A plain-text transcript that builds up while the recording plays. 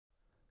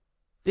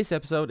This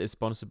episode is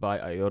sponsored by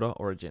IOTA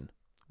Origin,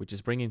 which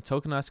is bringing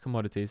tokenized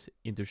commodities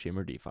into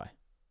Shimmer DeFi.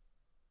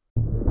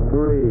 3,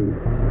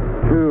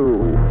 2,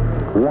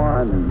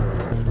 1.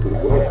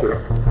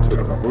 Welcome to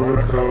the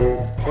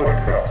Monaco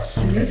Podcast.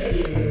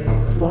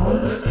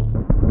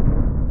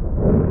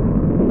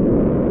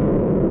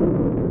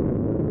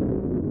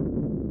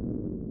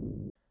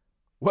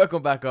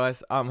 Welcome back,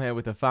 guys. I'm here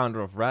with the founder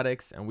of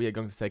Radix, and we are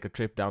going to take a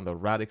trip down the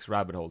Radix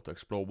rabbit hole to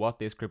explore what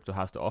this crypto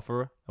has to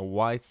offer and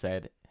why it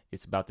said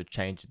it's about to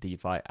change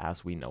DeFi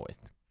as we know it.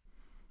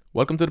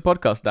 Welcome to the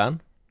podcast, Dan.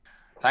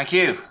 Thank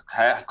you.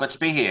 Good to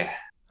be here.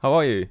 How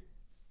are you?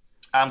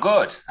 I'm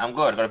good. I've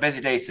got a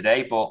busy day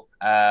today, but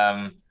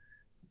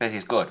busy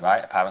is good,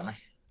 right? Apparently.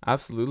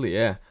 Absolutely,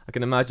 yeah. I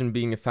can imagine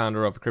being a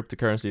founder of a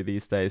cryptocurrency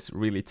these days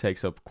really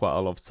takes up quite a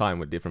lot of time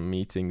with different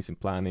meetings and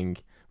planning,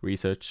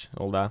 research,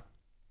 all that.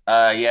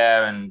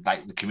 Yeah, and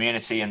like the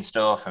community and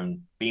stuff,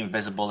 and being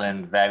visible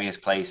in various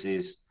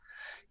places.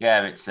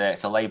 Yeah, it's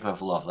a labor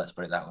of love. Let's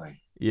put it that way.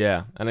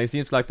 Yeah, and it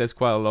seems like there's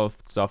quite a lot of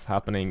stuff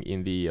happening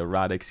in the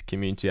Radix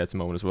community at the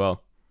moment as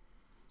well.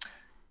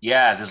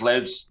 Yeah, there's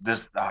loads.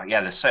 There's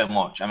so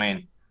much. I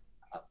mean,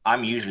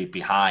 I'm usually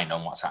behind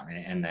on what's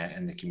happening in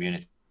the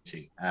community.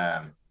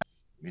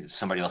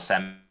 Somebody will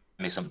send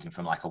me something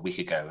from like a week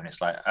ago, and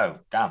it's like, oh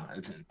damn, I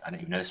didn't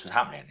even know this was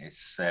happening.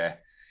 It's a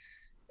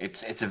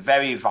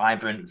very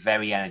vibrant,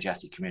 very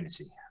energetic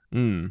community.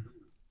 Mm.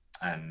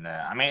 And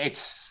I mean,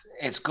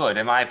 it's good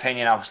in my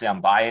opinion. Obviously,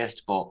 I'm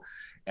biased, but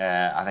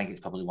I think it's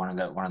probably one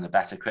of the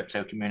better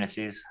crypto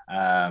communities.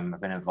 I've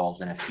been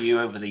involved in a few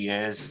over the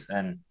years,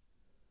 and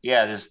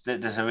yeah,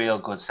 there's a real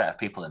good set of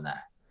people in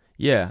there.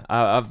 Yeah,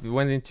 I've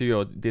went into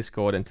your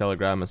Discord and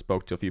Telegram and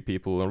spoke to a few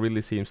people. It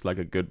really seems like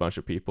a good bunch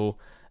of people.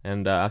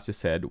 And as you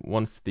said,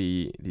 once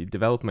the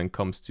development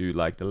comes to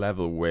like the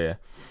level where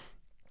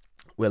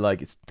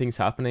like it's things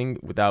happening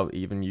without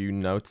even you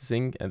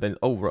noticing, and then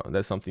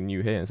there's something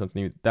new here and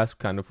something new. That's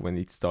kind of when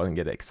it's starting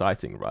to get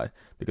exciting, right?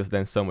 Because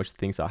then so much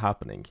things are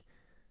happening.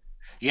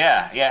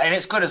 Yeah, and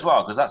it's good as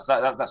well because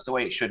that's the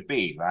way it should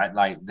be, right?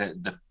 Like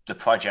the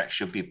project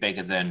should be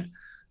bigger than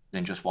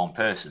just one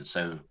person.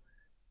 So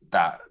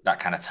that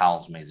kind of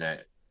tells me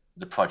that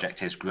the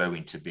project is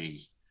growing to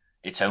be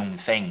its own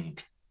thing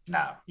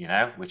now,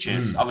 which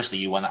is obviously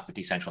you want that for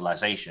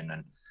decentralization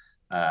and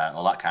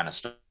all that kind of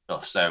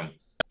stuff. So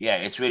yeah,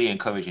 it's really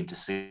encouraging to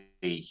see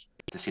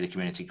the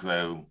community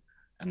grow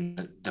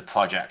and the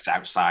projects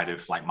outside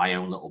of like my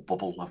own little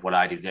bubble of what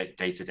I do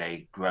day to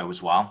day grow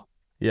as well.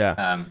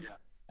 Yeah.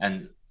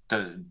 And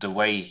the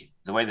way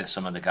that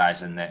some of the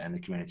guys in the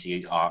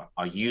community are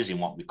using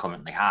what we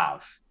currently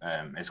have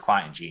is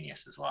quite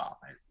ingenious as well.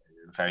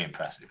 Very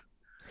impressive.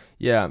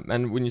 Yeah,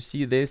 and when you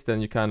see this,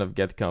 then you kind of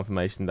get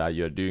confirmation that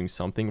you're doing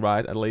something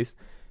right, at least,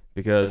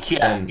 because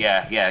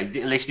yeah, at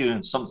least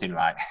doing something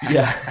right.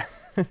 Yeah.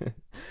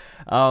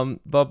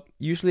 But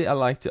usually I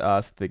like to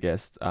ask the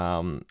guest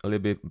a little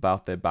bit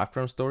about their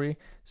background story.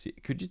 So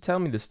could you tell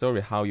me the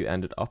story how you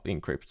ended up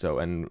in crypto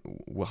and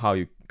how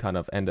you kind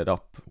of ended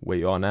up where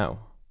you are now?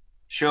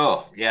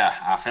 Sure. Yeah,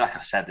 I feel like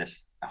I've said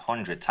this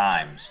 100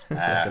 times.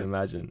 I can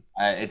imagine.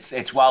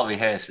 It's well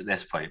rehearsed at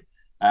this point.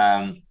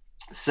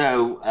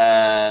 So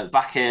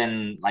back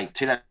in like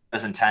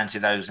 2010,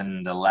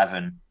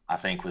 2011, I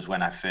think was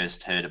when I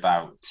first heard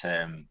about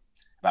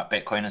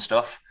Bitcoin and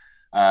stuff.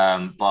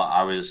 But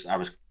I was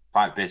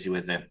quite busy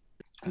with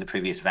the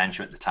previous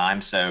venture at the time,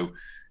 so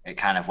it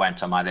kind of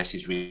went on my this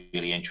is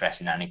really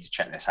interesting. I need to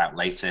check this out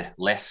later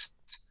list.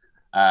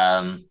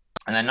 And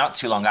then not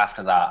too long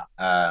after that,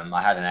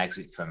 I had an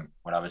exit from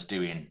what I was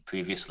doing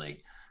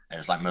previously. It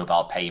was like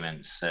mobile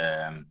payments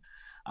and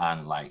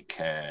like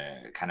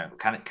kind of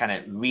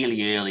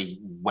really early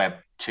Web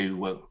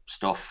 2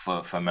 stuff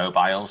for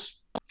mobiles,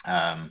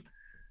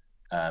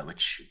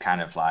 which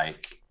kind of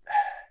like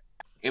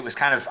it was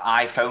kind of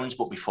iPhones,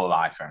 but before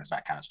iPhones,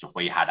 that kind of stuff,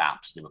 where you had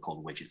apps. They were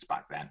called widgets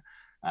back then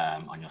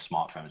on your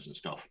smartphones and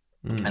stuff.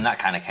 And that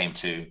kind of came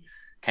to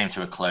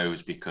a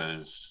close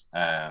because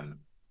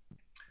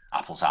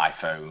Apple's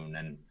iPhone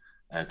and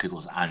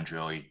Google's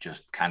Android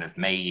just kind of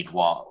made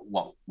what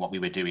we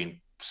were doing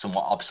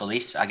somewhat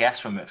obsolete, I guess,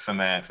 from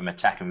a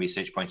tech and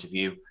research point of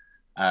view.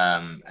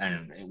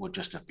 And it would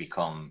just have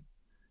become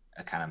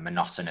a kind of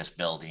monotonous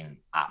building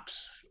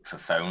apps for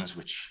phones,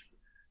 which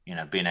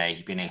being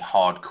a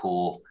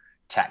hardcore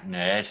tech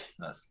nerd,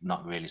 that's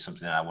not really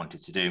something that I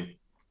wanted to do.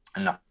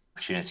 An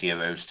opportunity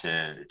arose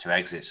to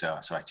exit, so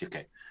I took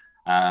it.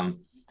 And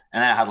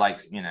then I had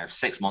like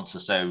 6 months or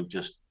so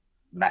just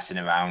messing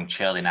around,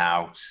 chilling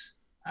out,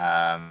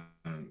 and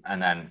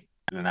then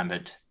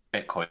remembered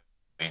Bitcoin.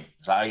 I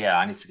was like, oh yeah,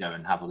 I need to go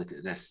and have a look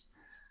at this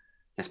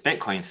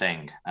Bitcoin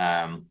thing.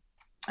 And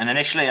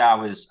initially, I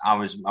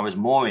was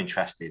more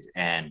interested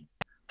in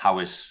how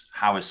has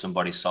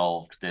somebody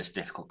solved this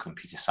difficult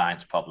computer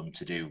science problem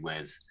to do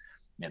with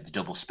the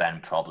double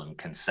spend problem,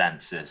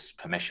 consensus,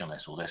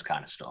 permissionless, all this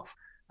kind of stuff.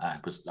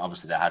 Because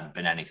obviously there hadn't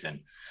been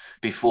anything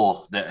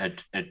before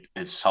that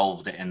had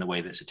solved it in the way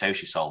that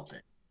Satoshi solved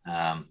it.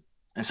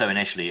 And so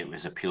initially it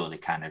was a purely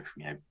kind of,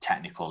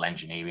 technical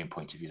engineering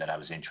point of view that I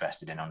was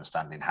interested in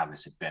understanding how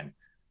this had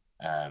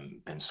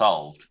been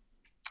solved.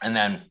 And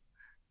then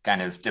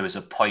kind of there was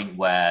a point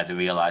where the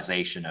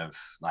realization of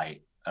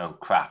like, oh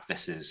crap,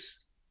 this is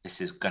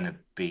going to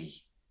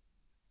be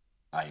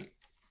like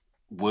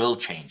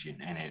world changing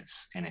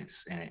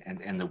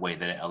in the way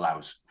that it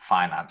allows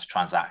finance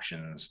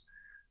transactions,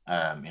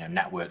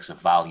 networks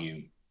of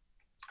value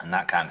and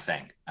that kind of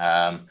thing.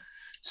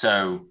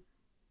 So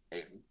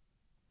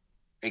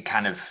it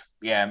kind of,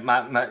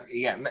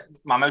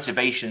 my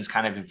motivations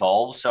kind of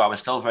evolved. So I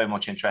was still very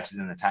much interested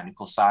in the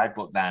technical side,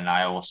 but then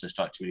I also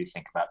started to really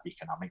think about the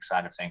economic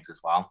side of things as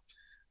well.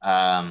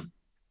 And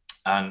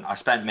I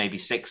spent maybe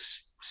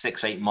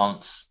 8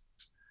 months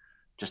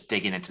just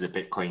digging into the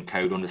Bitcoin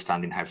code,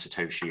 understanding how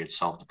Satoshi had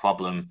solved the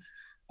problem.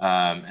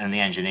 And the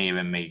engineer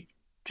in me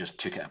just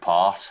took it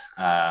apart,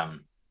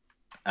 and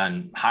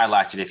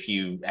highlighted a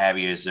few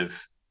areas of,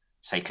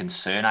 say,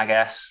 concern, I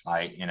guess.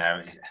 Like,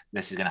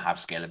 this is going to have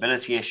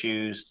scalability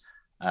issues.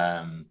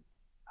 I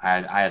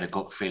had a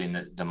gut feeling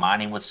that the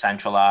mining would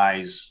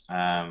centralize,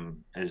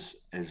 as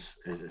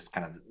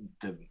kind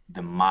of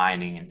the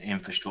mining and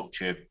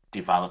infrastructure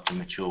developed and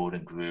matured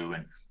and grew,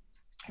 and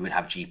you would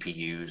have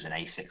GPUs and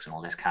ASICs and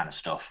all this kind of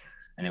stuff,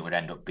 and it would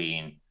end up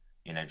being,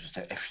 just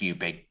a few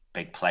big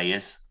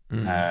players.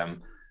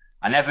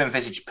 I never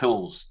envisaged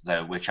pools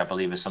though, which I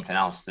believe is something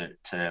else that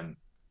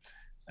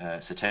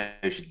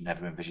Satoshi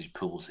never envisaged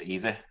pools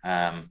either.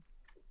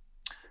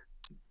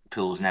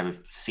 Pools never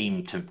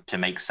seemed to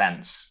make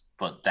sense,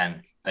 but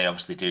then they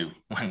obviously do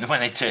when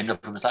they turned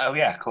up. It was like, oh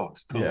yeah, of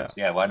course, pools,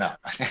 yeah, why not?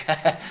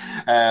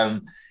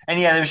 And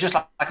yeah, there was just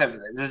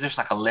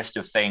like a list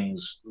of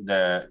things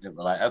that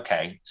were like,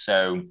 okay,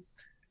 so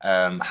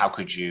how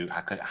could you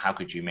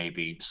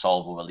maybe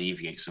solve or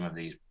alleviate some of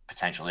these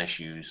potential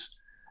issues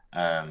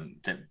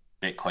that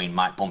Bitcoin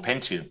might bump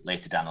into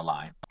later down the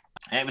line?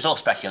 And it was all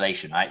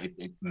speculation, right?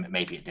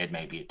 Maybe it did,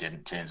 maybe it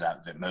didn't. Turns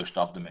out that most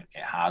of them it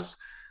has.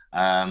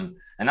 And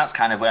that's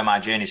kind of where my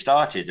journey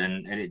started.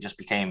 And it just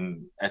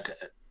became a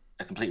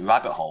complete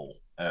rabbit hole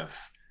of,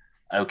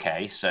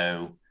 okay,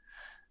 so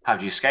how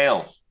do you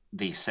scale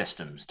these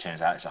systems?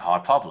 Turns out it's a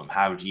hard problem.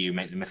 How do you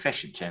make them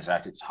efficient? Turns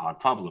out it's a hard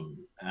problem.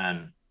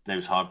 And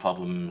those hard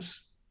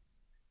problems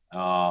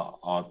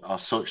are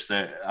such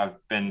that I've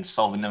been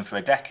solving them for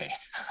a decade.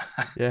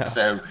 Yeah.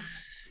 So,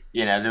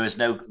 there was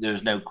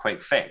no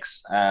quick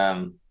fix.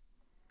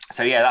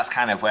 So yeah, that's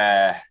kind of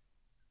where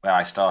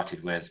I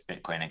started with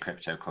Bitcoin and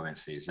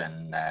cryptocurrencies,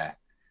 and a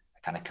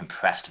kind of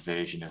compressed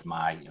version of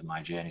my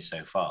journey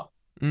so far.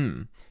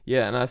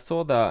 Yeah, and I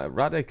saw that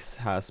Radix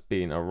has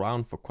been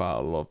around for quite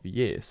a lot of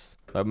years.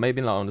 Like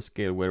maybe not on the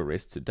scale where it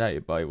is today,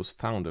 but it was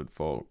founded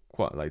for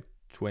quite like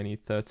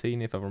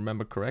 2013, if I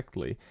remember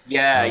correctly.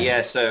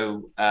 Yeah.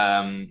 So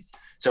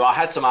I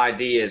had some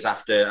ideas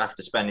after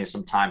spending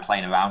some time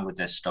playing around with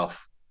this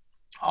stuff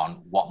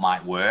on what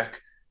might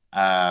work.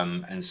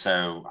 And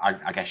so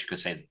I guess you could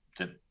say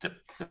the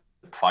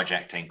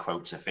project in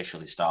quotes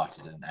officially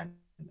started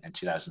in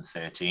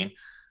 2013.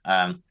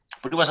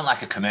 But it wasn't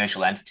like a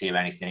commercial entity or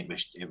anything.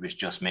 It was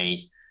just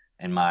me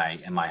in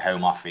my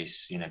home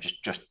office,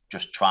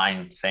 just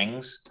trying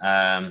things.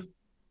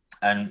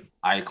 And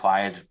I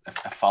acquired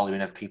a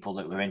following of people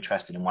that were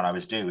interested in what I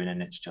was doing,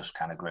 and it's just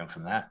kind of grown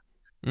from there.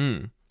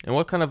 And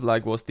what kind of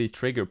like was the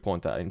trigger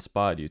point that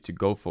inspired you to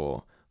go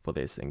for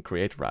this and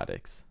create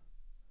Radix?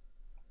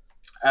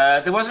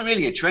 There wasn't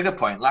really a trigger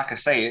point. Like I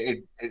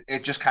say,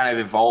 it just kind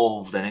of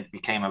evolved and it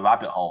became a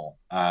rabbit hole.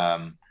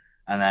 And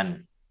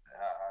then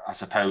I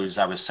suppose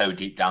I was so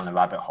deep down the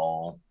rabbit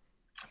hole,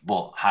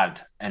 but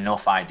had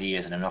enough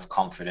ideas and enough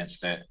confidence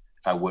that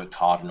if I worked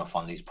hard enough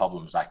on these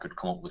problems, I could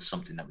come up with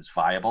something that was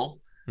viable.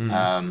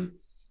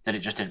 That it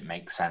just didn't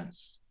make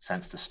sense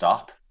to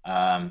stop.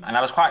 And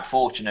I was quite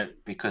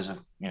fortunate because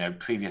of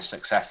previous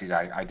successes.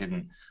 I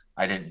didn't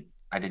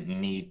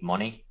need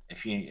money.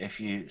 If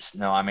you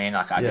know what I mean,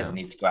 like I didn't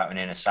need to go out and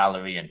earn a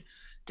salary and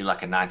do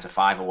like a 9 to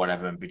 5 or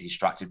whatever and be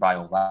distracted by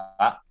all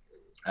that.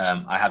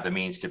 I had the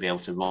means to be able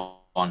to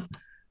run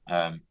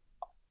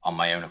on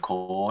my own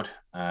accord,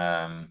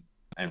 and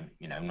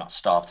not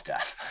starve to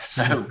death.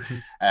 So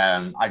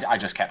I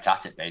just kept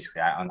at it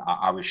basically.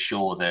 I was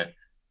sure that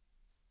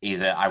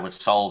either I would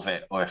solve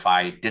it, or if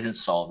I didn't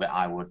solve it,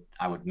 I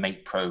would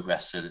make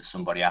progress so that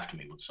somebody after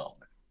me would solve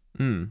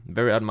it.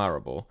 Very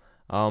admirable.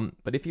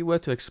 But if you were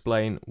to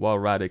explain what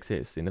Radix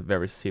is in a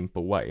very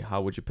simple way,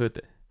 how would you put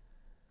it?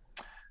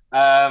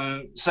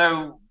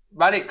 So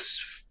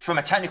Radix, from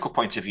a technical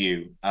point of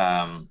view,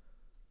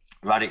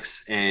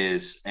 Radix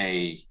is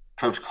a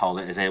protocol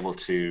that is able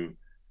to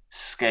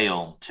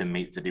scale to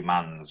meet the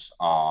demands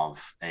of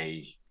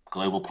a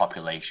global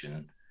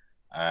population,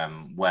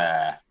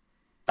 where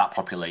that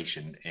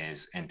population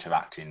is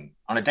interacting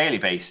on a daily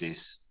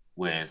basis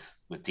with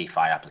DeFi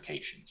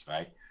applications,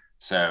 right?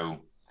 So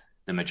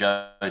the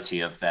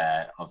majority of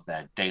their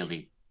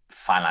daily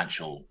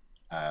financial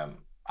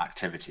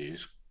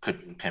activities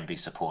can be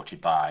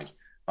supported by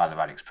the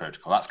Radix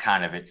protocol. That's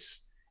kind of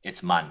its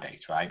its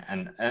mandate, right?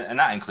 And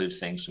that includes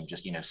things from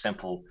just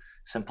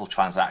simple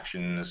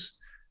transactions,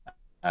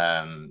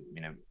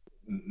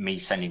 me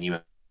sending you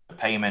a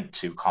payment,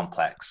 to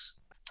complex.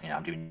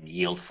 I'm doing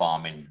yield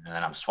farming, and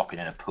then I'm swapping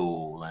in a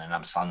pool, and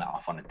I'm selling that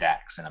off on a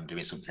DEX, and I'm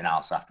doing something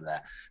else after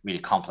that. Really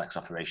complex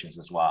operations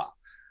as well.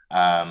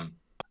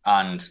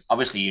 And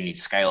obviously you need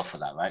scale for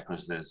that, right?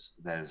 Because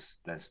there's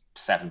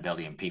 7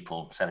 billion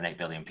people, 8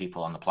 billion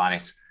people on the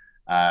planet.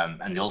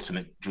 And the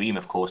ultimate dream,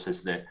 of course,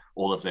 is that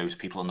all of those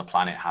people on the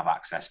planet have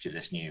access to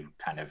this new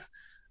kind of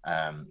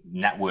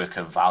network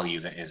of value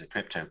that is a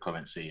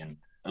cryptocurrency, and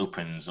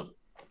opens up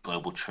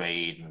global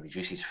trade and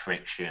reduces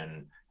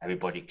friction.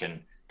 Everybody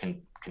can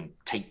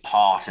take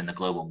part in the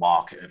global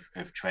market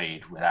of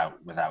trade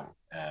without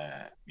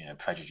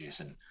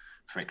prejudice and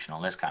friction,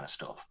 all this kind of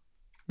stuff.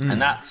 And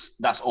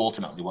that's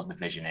ultimately what the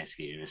vision is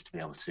here, is to be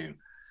able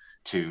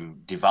to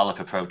develop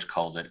a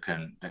protocol that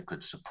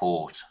could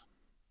support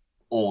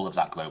all of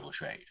that global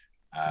trade.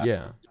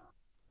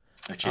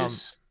 Which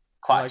is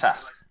quite a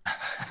task.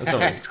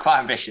 It's quite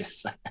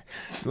ambitious.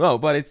 Well,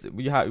 but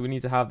we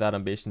need to have that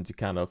ambition to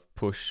kind of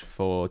push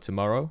for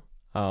tomorrow.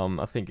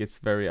 I think it's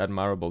very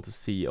admirable to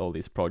see all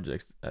these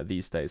projects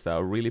these days that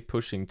are really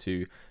pushing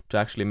to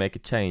actually make a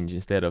change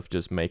instead of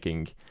just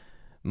making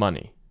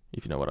money,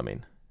 if you know what I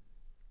mean.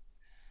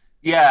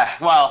 Yeah,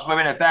 well, we're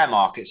in a bear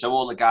market, so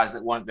all the guys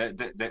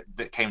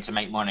that came to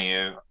make money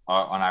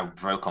are now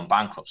broke on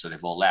bankrupt, so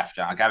they've all left.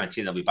 I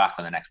guarantee they'll be back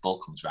when the next bull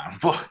comes around.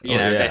 But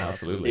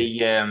absolutely.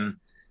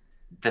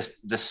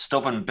 The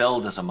stubborn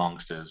builders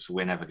amongst us,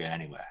 we're never going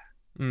anywhere.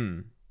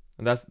 And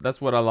that's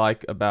what I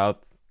like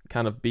about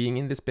kind of being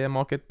in this bear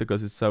market,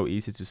 because it's so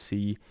easy to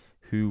see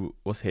who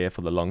was here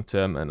for the long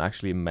term and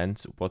actually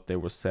meant what they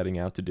were setting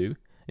out to do,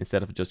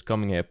 instead of just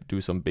coming here, do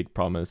some big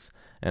promise,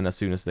 and as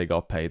soon as they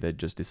got paid, they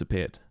just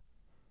disappeared.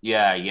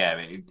 Yeah,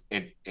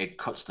 it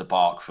cuts the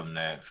bark from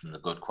the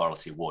good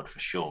quality wood for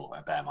sure.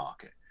 A bear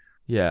market.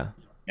 Yeah,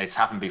 it's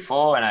happened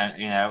before,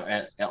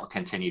 and it'll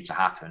continue to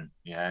happen.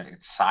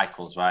 It's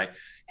cycles, right?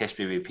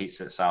 History repeats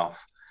itself.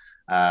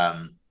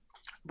 But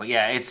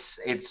yeah,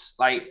 it's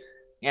like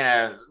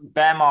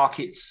bear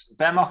markets.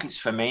 Bear markets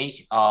for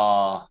me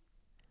are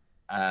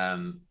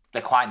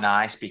they're quite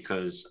nice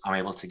because I'm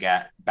able to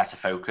get better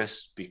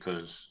focus,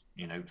 because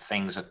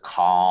things are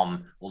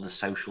calm, all the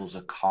socials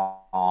are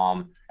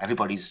calm,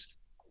 everybody's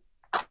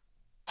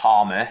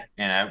calmer.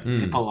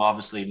 People are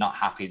obviously not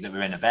happy that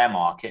we're in a bear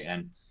market,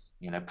 and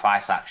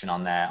price action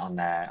on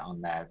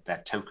their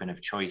token of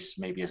choice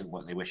maybe isn't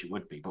what they wish it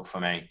would be. But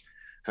from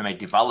a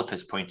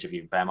developer's point of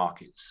view, bear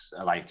markets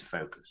allow you to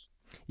focus.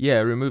 Yeah,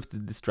 remove the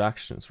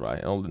distractions,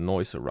 right? All the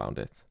noise around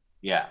it.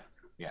 Yeah,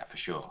 for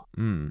sure.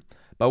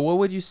 But what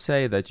would you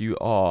say that you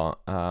are,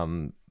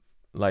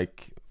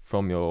 like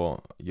from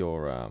your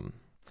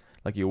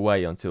like your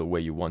way until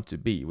where you want to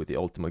be with the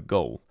ultimate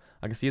goal?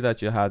 I can see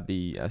that you had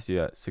as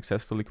you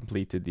successfully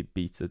completed the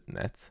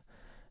beta.net,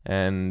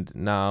 and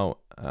now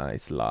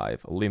it's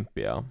live,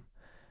 Olympia,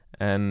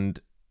 and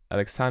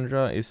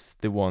Alexandra is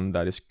the one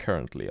that is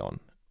currently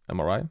on.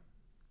 Am I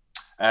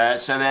right?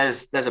 So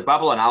there's a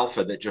Babylon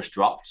Alpha that just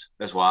dropped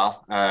as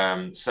well.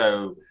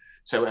 So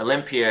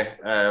Olympia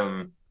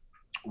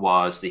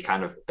was the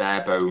kind of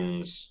bare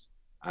bones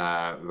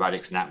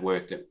Radix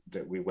network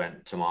that we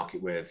went to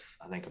market with,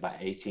 I think, about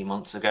 18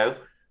 months ago.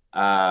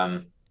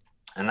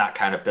 And that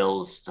kind of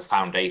builds the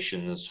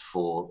foundations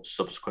for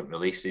subsequent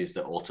releases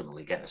that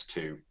ultimately get us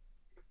to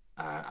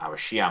our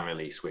Xi'an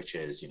release, which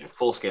is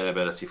full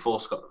scalability,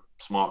 full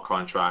smart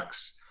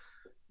contracts,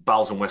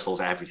 bells and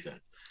whistles, everything.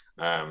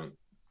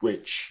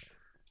 Which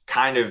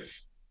kind of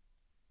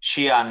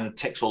Xi'an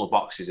ticks all the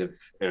boxes of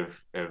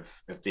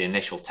the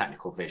initial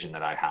technical vision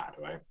that I had.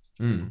 Right.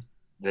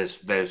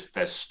 There's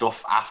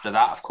stuff after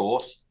that, of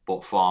course,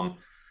 but from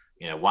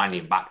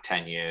winding back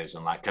 10 years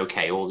and like,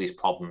 okay, all these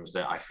problems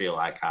that I feel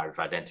like I've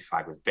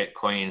identified with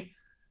Bitcoin,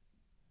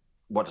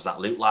 what does that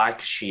look like?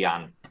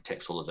 Xi'an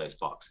ticks all of those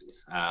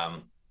boxes.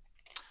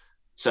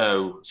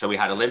 So we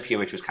had Olympia,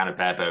 which was kind of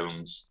bare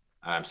bones,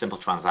 simple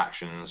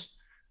transactions.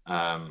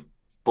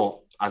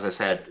 But as I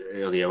said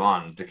earlier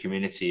on, the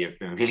community have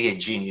been really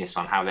ingenious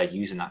on how they're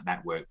using that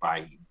network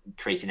by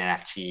creating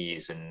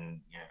NFTs and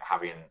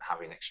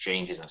having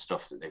exchanges and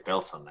stuff that they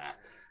built on there,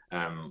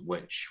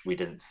 which we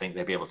didn't think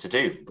they'd be able to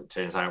do, but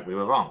turns out we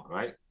were wrong,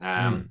 right?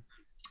 And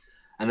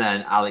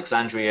then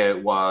Alexandria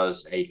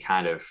was a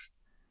kind of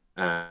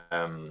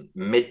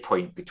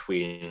midpoint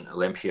between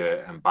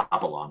Olympia and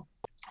Babylon.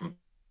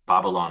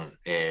 Babylon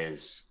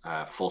is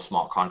full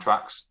smart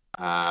contracts.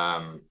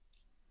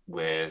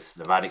 With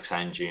the Radix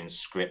engine,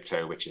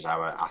 Scripto, which is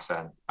our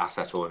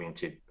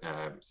asset-oriented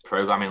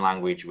programming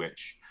language,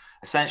 which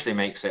essentially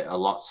makes it a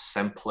lot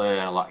simpler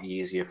and a lot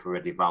easier for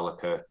a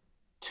developer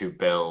to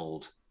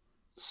build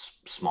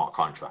smart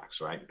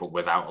contracts, right? But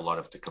without a lot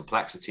of the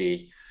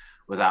complexity,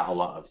 without a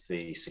lot of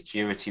the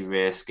security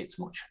risk. It's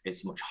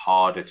much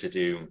harder to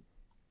do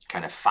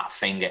kind of fat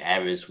finger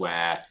errors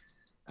where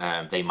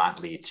they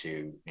might lead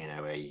to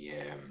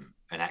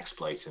an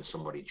exploit and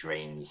somebody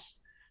drains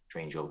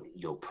drains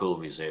your pool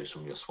reserves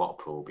from your swap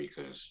pool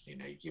because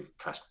you've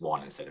pressed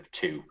 1 instead of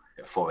 2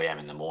 at 4 a.m.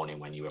 in the morning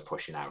when you were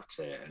pushing out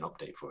an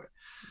update for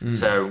it.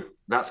 So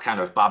that's kind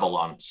of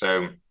Babylon.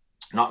 So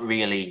not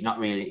really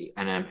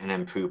an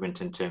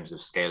improvement in terms of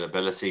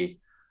scalability,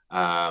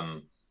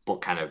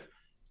 but kind of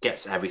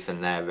gets everything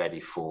there ready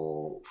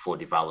for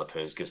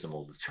developers, gives them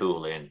all the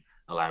tooling,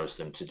 allows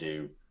them to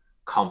do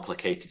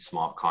complicated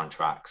smart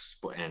contracts,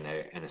 but in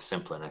a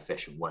simple and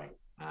efficient way.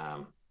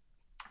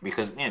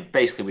 Because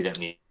basically we don't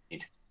need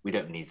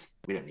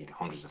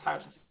hundreds of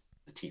thousands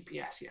of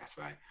TPS yet,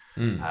 right?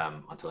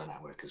 Until the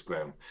network has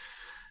grown.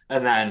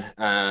 And then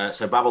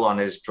so Babylon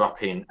is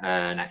dropping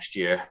next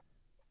year.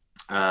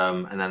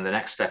 And then the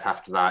next step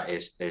after that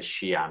is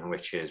Xi'an,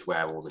 which is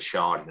where all the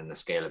sharding and the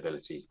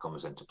scalability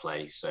comes into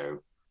play.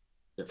 So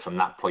that from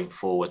that point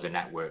forward, the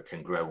network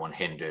can grow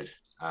unhindered,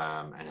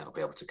 and it'll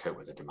be able to cope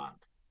with the demand.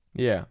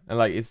 Yeah, and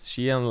like, is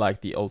Xi'an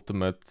like the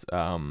ultimate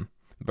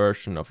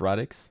version of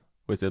Radix?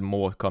 Or is there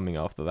more coming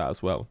after that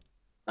as well?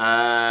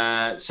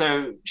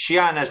 So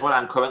Xi'an is what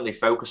I'm currently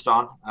focused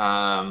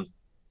on.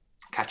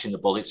 Catching the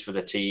bullets for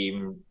the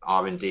team,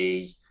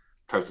 R&D,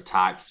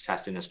 prototypes,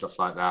 testing and stuff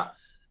like that.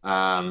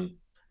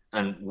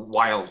 And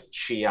while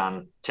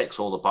Xi'an ticks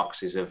all the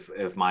boxes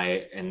of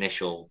my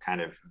initial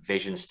kind of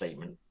vision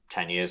statement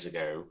 10 years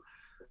ago,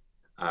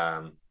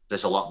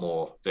 there's a lot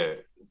more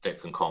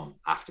that can come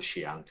after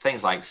Xi'an.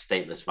 Things like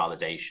stateless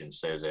validation,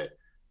 so that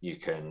you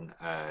can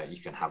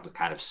have the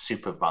kind of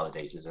super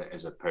validators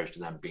as opposed to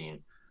them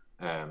being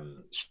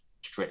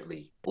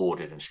strictly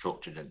ordered and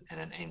structured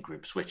in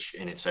groups, which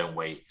in its own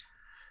way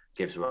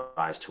gives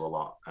rise to a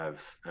lot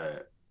of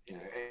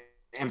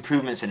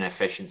improvements in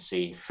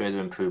efficiency, further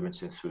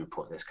improvements in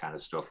throughput. This kind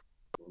of stuff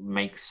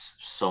makes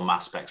some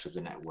aspects of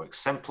the network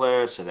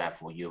simpler, so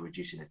therefore you're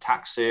reducing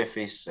attack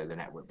surface, so the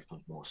network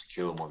becomes more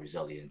secure, more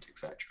resilient,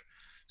 etc.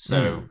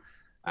 So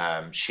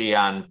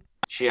Xi'an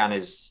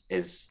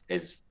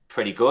is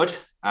pretty good,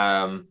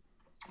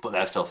 but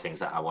there are still things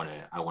that I want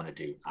to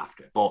do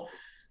after, but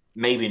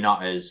maybe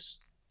not as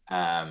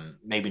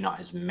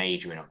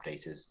major an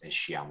update as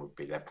Xi'an would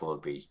be. There'll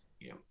probably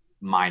be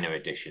minor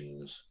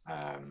additions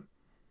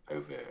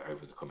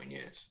over the coming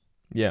years.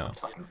 Yeah,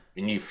 like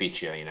a new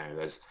feature.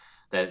 There's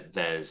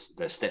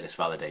stateless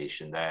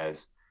validation.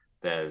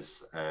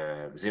 There's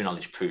zero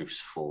knowledge proofs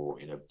for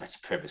better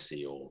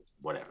privacy or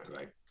whatever,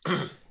 right?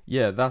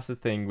 yeah, that's the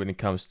thing when it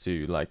comes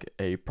to like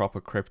a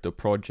proper crypto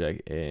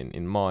project.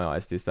 In my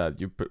eyes, is that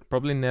you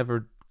probably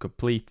never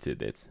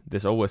completed it.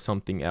 There's always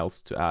something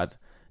else to add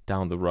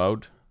down the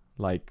road,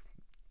 like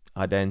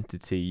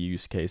identity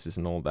use cases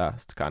and all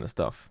that kind of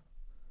stuff.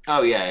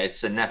 Oh yeah,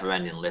 it's a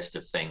never-ending list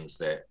of things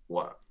that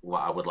what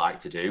I would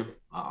like to do.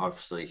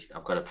 Obviously,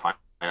 I've got to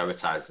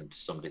prioritize them to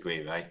some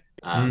degree, right?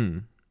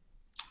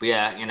 But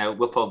yeah,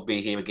 we'll probably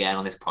be here again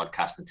on this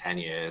podcast in 10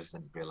 years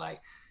and be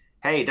like,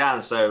 "Hey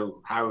Dan,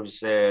 so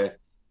how's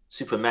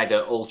Super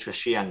Mega Ultra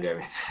Xi'an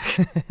going?"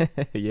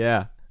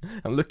 Yeah,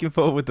 I'm looking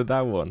forward to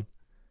that one.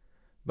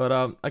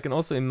 But I can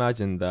also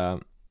imagine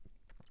that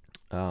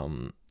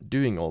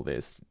doing all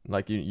this,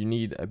 like you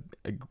need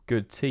a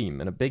good team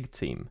and a big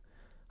team.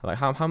 Like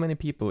how many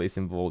people is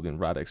involved in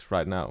Radix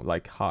right now,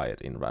 like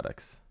hired in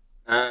Radix?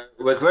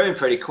 We're growing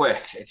pretty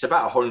quick. It's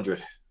about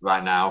 100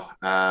 right now,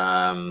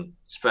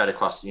 spread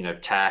across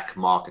tech,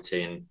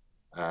 marketing,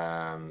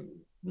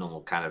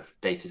 normal kind of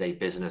day-to-day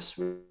business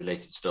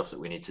related stuff that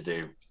we need to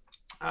do.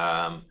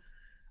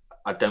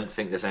 I don't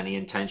think there's any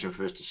intention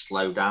for us to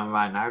slow down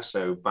right now.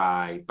 So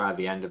by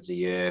the end of the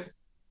year,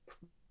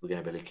 we're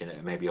going to be looking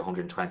at maybe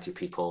 120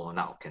 people, and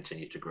that will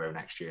continue to grow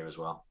next year as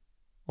well.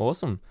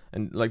 Awesome.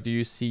 And like, do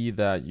you see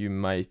that you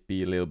might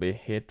be a little bit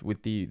hit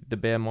with the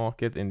bear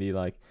market and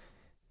the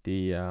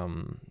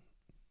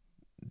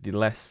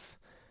less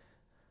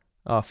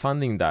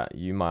funding that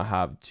you might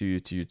have to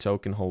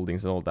token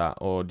holdings and all that,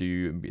 or do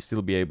you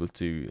still be able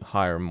to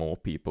hire more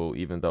people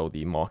even though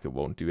the market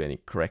won't do any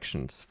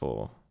corrections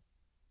for?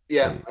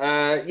 Yeah,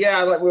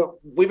 like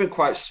we've been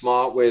quite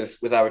smart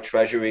with our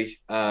treasury.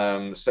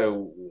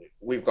 So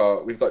we've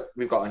got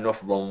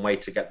enough runway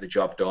to get the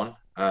job done.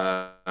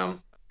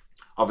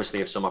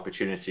 Obviously, if some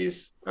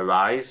opportunities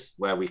arise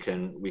where we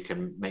can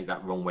make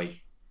that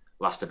runway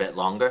last a bit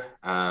longer,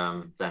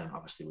 then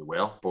obviously we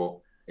will. But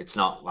it's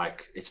not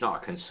a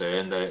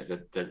concern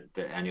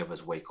that any of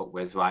us wake up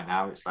with right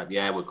now. It's like,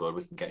 yeah, we're good.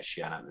 We can get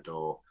Xi'an out the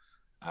door.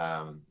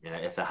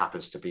 If there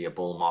happens to be a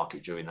bull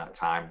market during that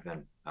time,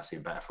 then that's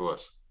even better for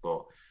us.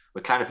 But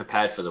we're kind of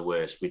prepared for the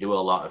worst. We do a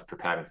lot of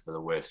preparing for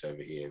the worst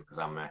over here because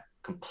I'm a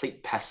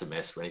complete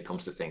pessimist when it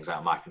comes to things out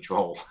of my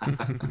control.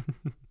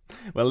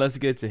 Well, that's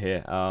good to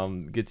hear.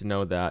 Good to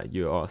know that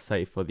you are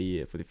safe for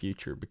the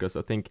future, because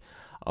I think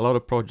a lot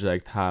of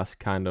project has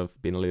kind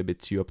of been a little bit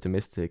too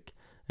optimistic,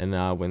 and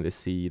now when they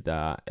see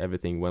that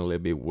everything went a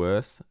little bit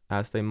worse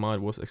as they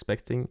might was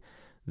expecting,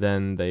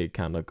 then they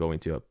kind of go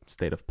into a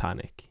state of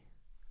panic.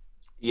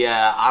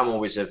 Yeah, I'm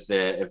always of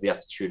the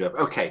attitude of,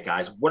 okay,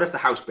 guys, what if the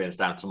house burns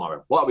down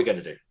tomorrow? What are we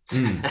going to do?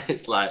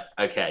 It's like,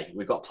 okay,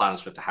 we've got plans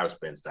for if the house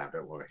burns down.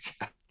 Don't worry.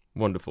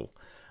 Wonderful.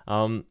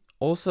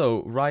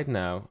 Also, right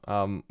now,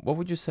 what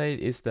would you say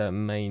is the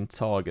main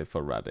target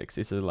for Radix?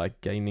 Is it like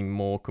gaining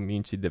more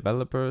community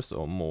developers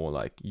or more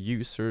like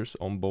users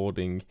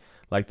onboarding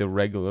like the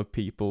regular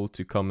people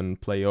to come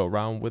and play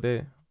around with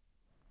it?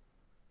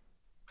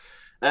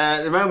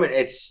 At the moment,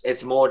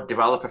 it's more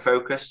developer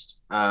focused,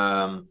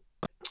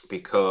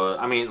 because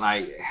I mean,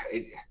 like,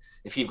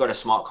 if you've got a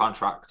smart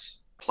contract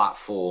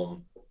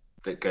platform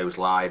that goes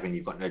live and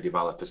you've got no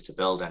developers to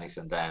build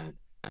anything, then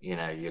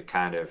you're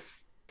kind of,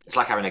 it's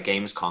like having a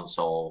games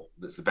console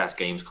that's the best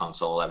games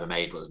console ever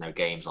made, but there's no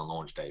games on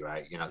launch day,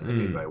 right? You're not going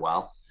to do Mm. very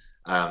well.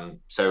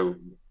 So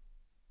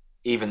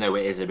even though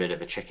it is a bit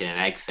of a chicken and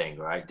egg thing,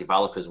 right?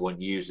 Developers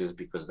want users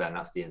because then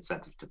that's the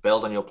incentive to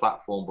build on your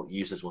platform, but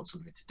users want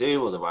something to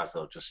do, otherwise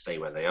they'll just stay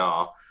where they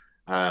are.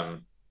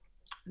 Um,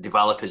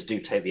 Developers do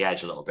take the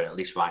edge a little bit, at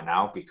least right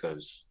now,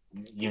 because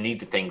you need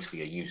the things for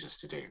your users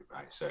to do,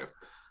 right? So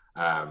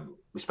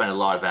we spend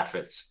a lot of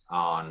effort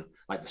on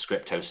like the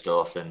scripto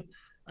stuff and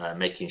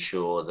making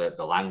sure that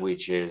the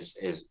language is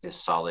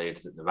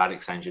solid, that the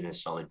Radix engine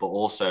is solid, but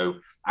also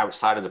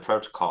outside of the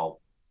protocol,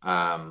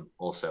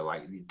 also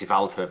like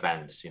developer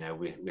events.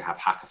 We have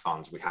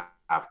hackathons, we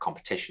have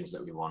competitions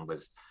that we run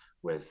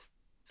with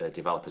the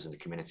developers in the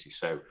community.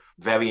 So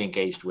very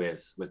engaged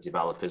with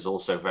developers.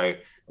 Also a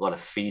lot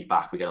of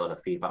feedback. We get a lot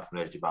of feedback from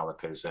those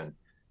developers, and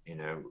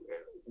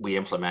we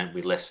implement,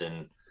 we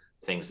listen,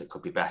 things that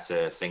could be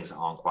better, things that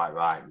aren't quite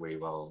right. We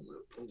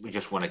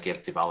just want to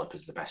give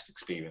developers the best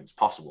experience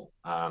possible.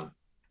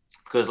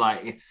 Because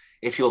like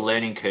if your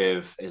learning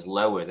curve is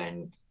lower,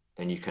 then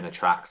you can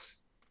attract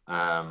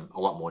a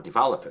lot more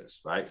developers,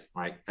 right?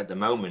 Like at the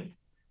moment,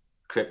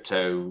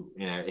 crypto,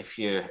 if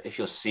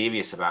you're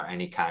serious about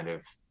any kind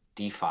of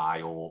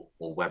DeFi or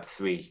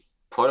Web3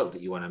 product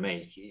that you want to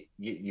make,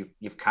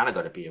 you've kind of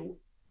got to be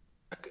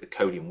a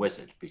coding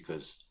wizard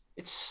because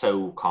it's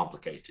so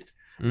complicated.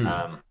 Mm.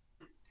 Um,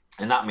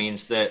 and that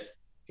means that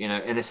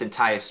in this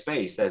entire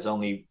space, there's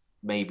only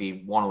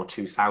maybe 1 or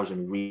 2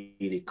 thousand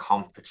really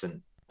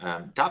competent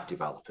dApp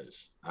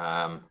developers,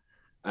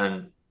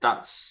 and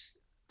that's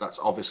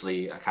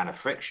obviously a kind of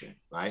friction,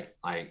 right?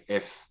 Like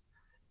if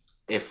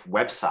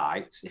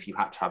you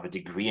had to have a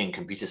degree in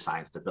computer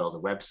science to build a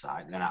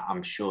website, then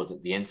I'm sure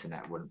that the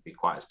internet wouldn't be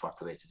quite as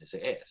populated as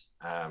it is.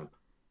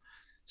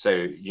 So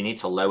you need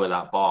to lower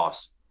that bar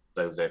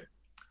so that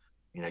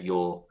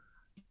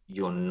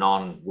your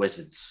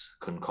non-wizards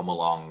can come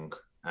along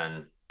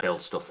and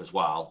build stuff as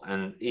well,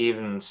 and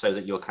even so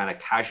that your kind of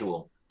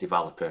casual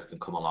developer can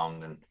come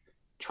along and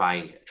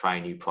try a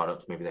new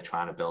product. Maybe they're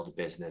trying to build a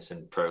business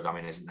and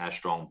programming isn't their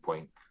strong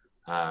point.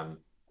 Um,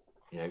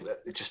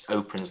 it just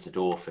opens the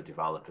door for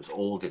developers,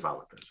 all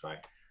developers,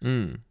 right?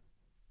 Mm.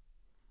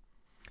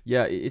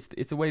 Yeah,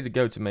 it's a way to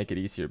go to make it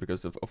easier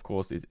because of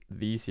course the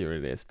easier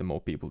it is, the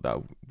more people that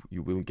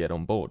you will get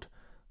on board,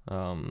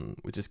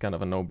 which is kind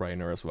of a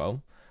no-brainer as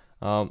well.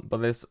 But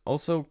there's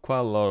also quite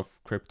a lot of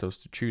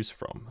cryptos to choose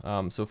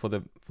from. So for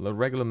the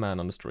regular man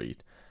on the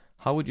street,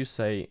 how would you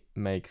say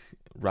makes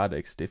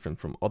Radix different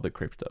from other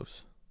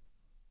cryptos?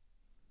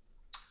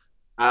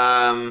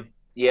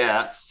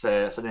 Yeah, that's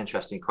an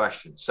interesting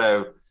question.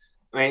 So,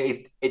 I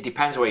mean, it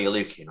depends where you're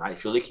looking, right?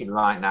 If you're looking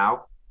right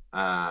now,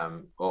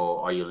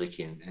 or are you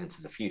looking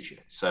into the future?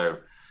 So,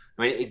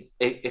 I mean,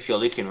 if you're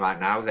looking right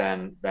now,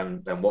 then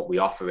what we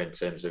offer in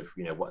terms of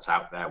what's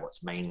out there, what's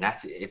mainnet,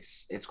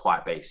 it's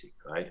quite basic,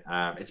 right?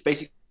 It's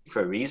basic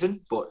for a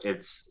reason, but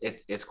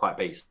it's quite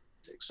basic.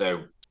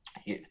 So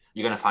you're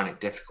going to find it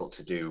difficult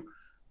to do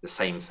the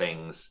same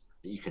things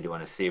that you can do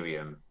on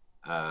Ethereum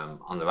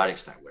on the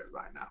Radix network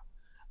right now.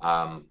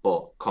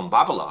 But come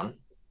Babylon,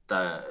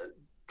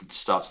 it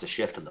starts to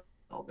shift a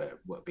little bit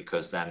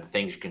because then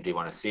things you can do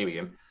on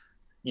Ethereum,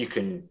 you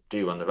can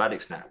do on the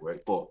Radix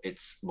network, but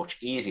it's much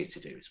easier to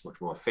do. It's much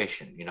more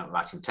efficient. You're not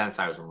writing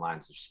 10,000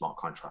 lines of smart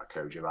contract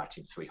code, you're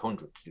writing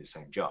 300 to do the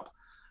same job.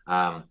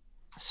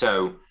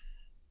 So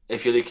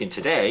if you're looking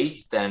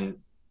today, then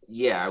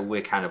yeah,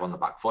 we're kind of on the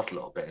back foot a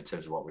little bit in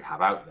terms of what we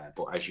have out there.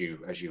 But as you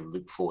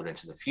look forward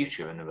into the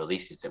future and the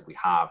releases that we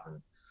have and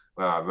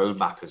where our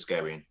roadmap is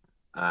going,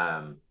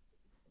 the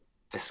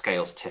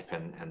scales tip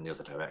in the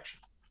other direction.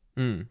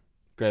 Mm,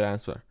 great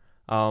answer.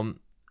 Um,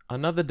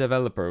 Another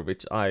developer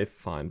which I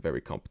find very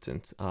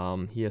competent.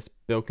 He has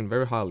spoken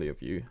very highly of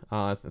you.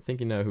 I think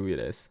you know who it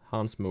is.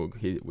 Hans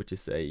Moog, which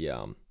is a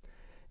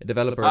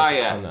developer Oh on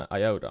yeah,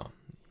 IOTA.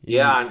 He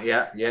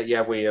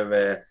yeah. We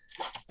are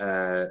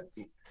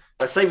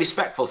let's say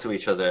respectful to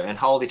each other and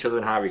hold each other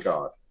in high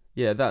regard.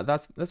 Yeah,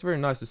 that's very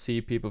nice to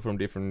see people from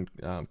different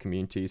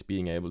communities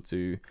being able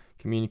to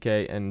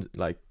communicate and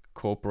like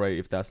cooperate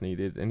if that's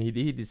needed. And he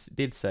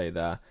did say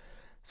that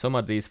some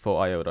of these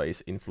for IOTA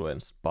is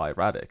influenced by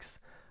Radix.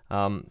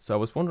 So I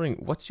was wondering,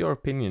 what's your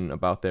opinion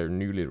about their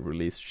newly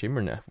released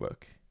Shimmer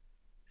network?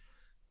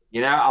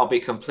 I'll be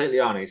completely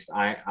honest.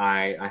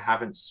 I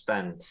haven't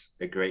spent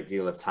a great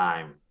deal of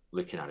time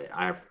looking at it.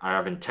 I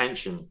have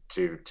intention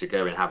to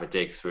go and have a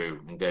dig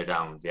through and go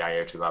down the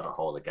IOTA rabbit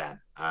hole again.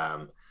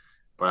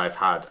 But I've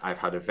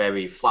had a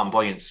very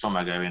flamboyant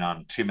summer going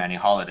on, too many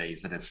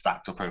holidays that had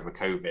stacked up over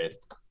COVID.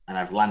 and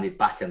I've landed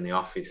back in the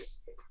office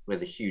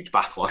with a huge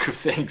backlog of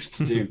things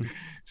to do.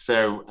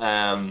 So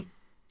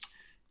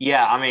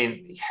yeah, I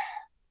mean,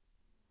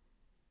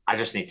 I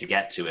just need to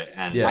get to it,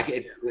 and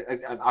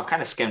I've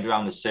kind of skimmed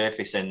around the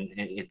surface, and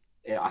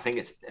I think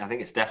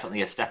it's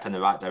definitely a step in the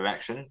right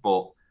direction,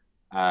 but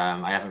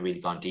I haven't really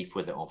gone deep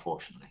with it,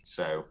 unfortunately.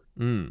 So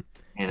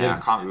I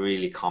can't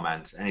really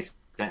comment.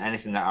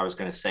 Anything that I was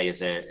going to say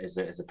as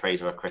a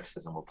praise or a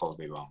criticism will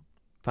probably be wrong.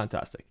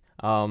 Fantastic.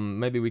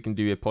 Maybe we can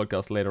do a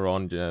podcast later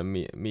on.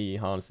 Me,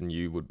 Hans, and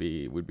you would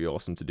be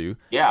awesome to do.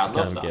 Yeah, I'd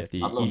love that. Get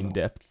the in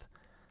depth.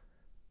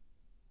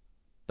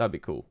 That'd be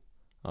cool.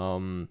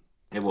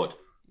 It would.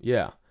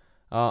 Yeah.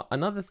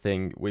 Another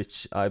thing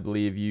which I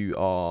believe you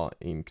are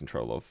in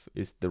control of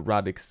is the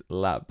Radix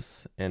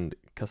Labs and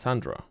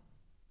Cassandra.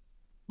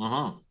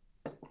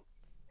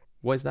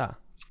 What is that?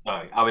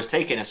 Sorry, I was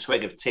taking a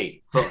swig of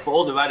tea. For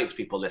all the Radix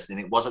people listening,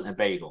 it wasn't a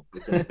bagel.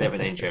 It's a bit of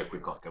an in-joke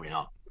we've got going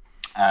on.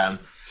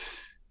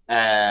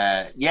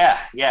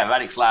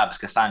 Radix Labs,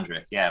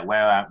 Cassandra. Yeah,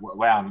 where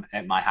I'm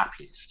at my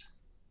happiest.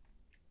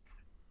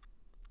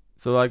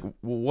 So, like,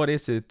 what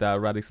is it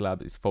that Radix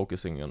Lab is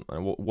focusing on,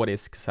 and what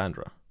is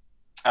Cassandra?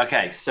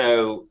 Okay,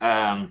 so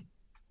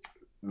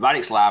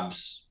Radix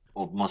Labs,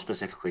 or more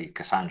specifically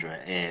Cassandra,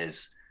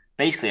 is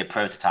basically a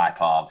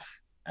prototype of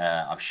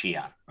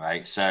Xi'an,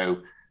 right?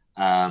 So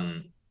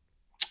the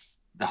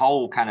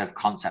whole kind of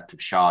concept of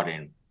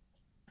sharding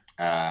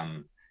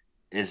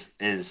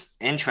is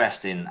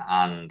interesting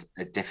and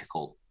a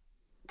difficult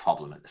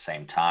problem at the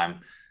same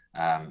time.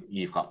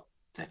 You've got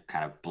the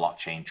kind of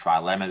blockchain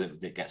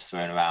trilemma that gets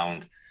thrown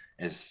around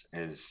is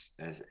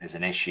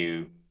an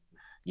issue.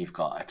 You've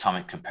got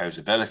atomic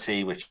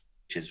composability, which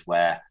is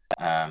where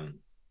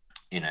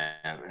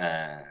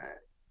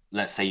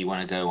let's say you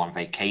want to go on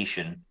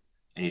vacation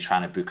and you're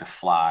trying to book a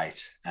flight,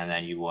 and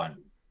then you want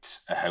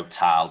a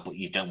hotel, but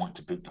you don't want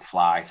to book the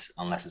flight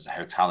unless there's a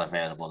hotel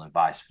available, and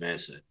vice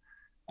versa.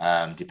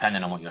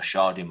 Depending on what your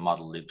sharding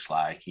model looks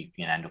like, you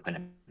can end up in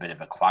a bit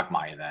of a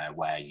quagmire there,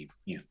 where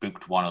you've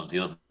booked one or the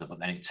other, but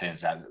then it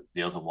turns out that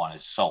the other one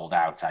is sold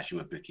out as you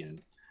were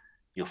booking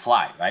your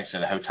flight, right? So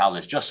the hotel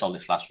has just sold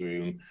its last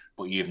room,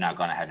 but you've now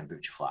gone ahead and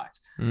booked your flight.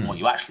 And what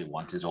you actually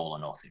want is all or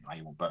nothing,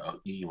 right?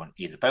 You want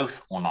either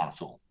both or none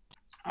at all.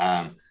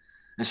 And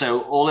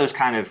so all those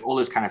kind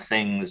of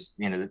things,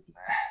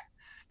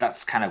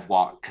 that's kind of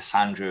what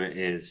Cassandra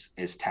is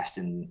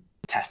testing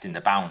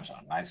the bounds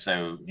on, right?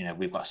 So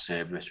we've got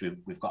Cerberus,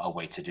 we've got a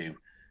way to do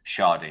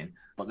sharding,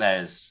 but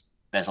there's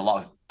a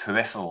lot of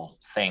peripheral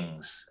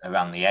things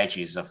around the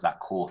edges of that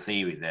core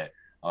theory that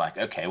are like,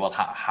 okay, well,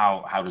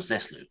 how does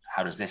this look?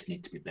 How does this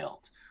need to be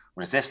built?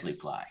 What does this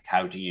look like?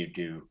 How do you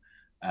do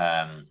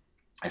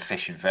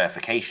efficient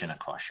verification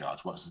across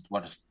shards?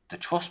 What does the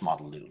trust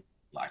model look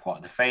like? What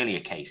are the failure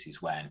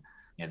cases when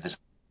there's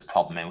a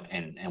problem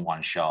in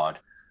one shard,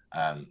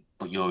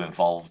 but you're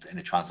involved in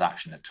a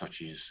transaction that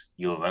touches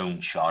your own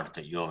shard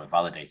that you're a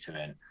validator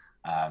in,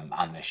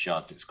 and this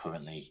shard that's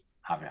currently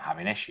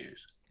having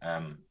issues.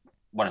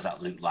 What does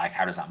that look like?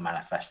 How does that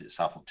manifest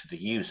itself up to the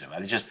user? Right?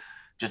 There's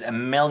just a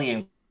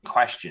million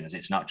questions.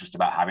 It's not just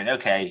about having,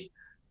 okay,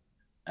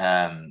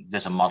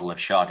 there's a model of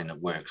sharding that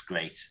works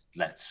great.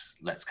 Let's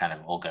kind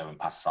of all go and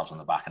pat ourselves on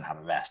the back and have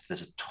a rest.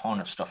 There's a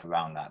ton of stuff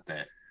around that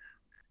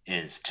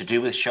is to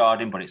do with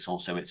sharding, but it's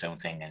also its own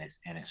thing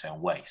in its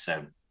own way.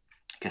 So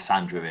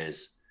Cassandra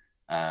is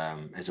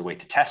a way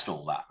to test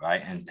all that,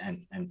 right?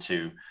 And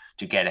to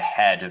get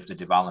ahead of the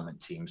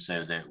development team,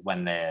 so that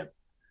when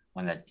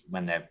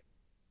they're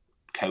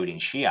coding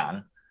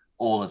Xi'an,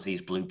 all of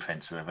these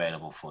blueprints are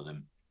available for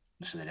them,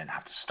 so they don't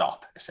have to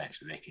stop.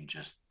 Essentially, they can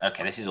just,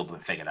 okay, this has all been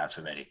figured out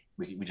already.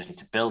 We just need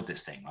to build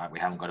this thing, right? We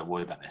haven't got to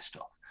worry about this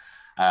stuff.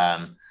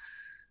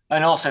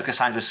 And also,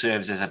 Cassandra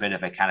serves as a bit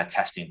of a kind of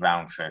testing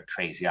ground for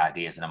crazy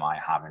ideas that I might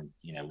have,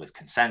 with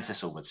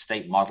consensus or with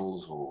state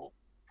models, or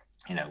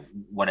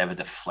whatever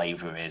the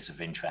flavor is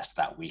of interest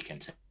that week in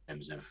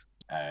terms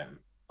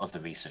of the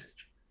research.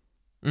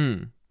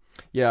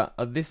 Yeah,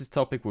 this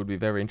topic would be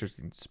very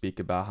interesting to speak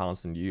about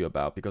Hans and you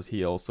about, because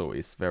he also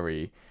is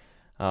very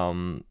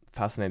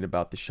fascinated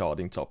about the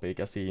sharding topic.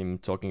 I see him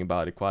talking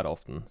about it quite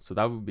often, so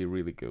that would be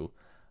really cool.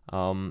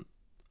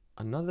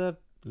 Another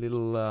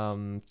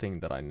little thing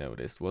that I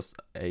noticed was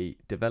a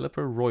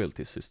developer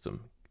royalty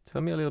system.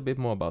 Tell me a little bit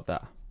more about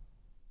that.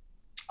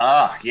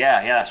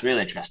 Yeah, that's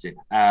really interesting.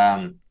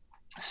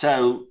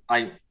 So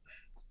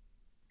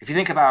if you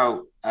think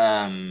about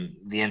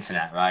the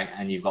internet, right,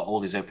 and you've got all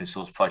these open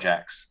source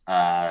projects,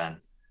 and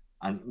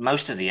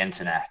most of the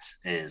internet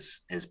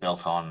is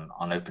built on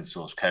open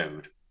source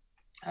code.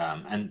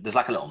 And there's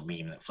like a little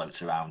meme that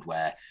floats around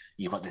where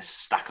you've got this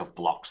stack of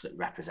blocks that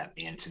represent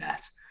the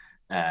internet,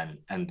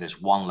 and there's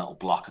one little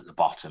block at the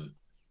bottom,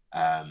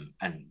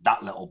 and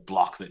that little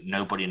block that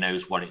nobody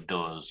knows what it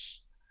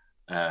does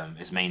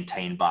is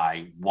maintained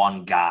by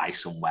one guy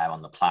somewhere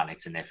on the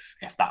planet, and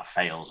if that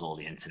fails, all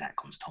the internet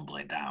comes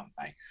tumbling down,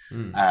 right?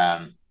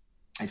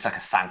 It's like a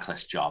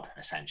thankless job,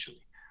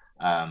 essentially.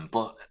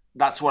 But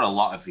that's what a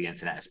lot of the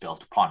internet is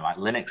built upon, right?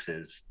 Linux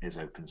is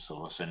open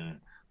source, and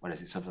what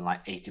is it, something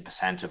like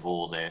 80% of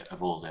all the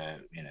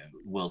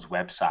world's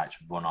websites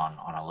run on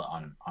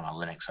a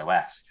Linux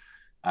OS.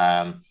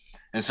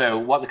 And so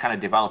what the kind of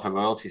developer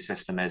royalty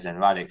system is in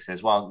Radix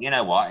is, well, you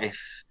know what,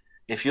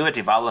 if you're a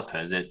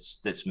developer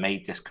that's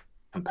made this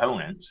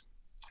component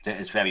that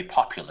is very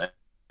popular,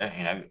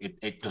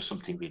 it does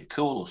something really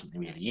cool or something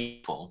really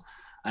useful,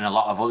 and a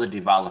lot of other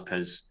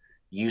developers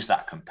use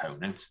that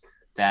component,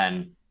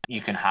 then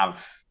you can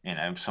have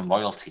some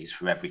royalties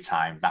for every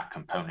time that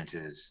component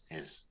is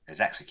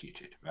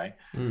executed, right?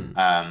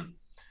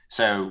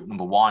 So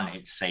number one,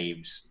 it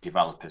saves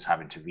developers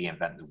having to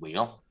reinvent the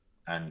wheel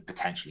and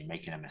potentially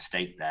making a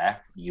mistake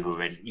there. You've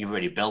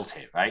already built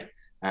it, right?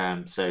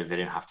 So they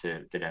don't have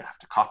to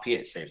copy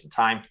it. It saves them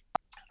time.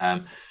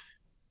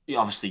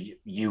 Obviously,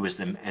 you as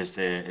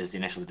the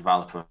initial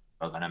developer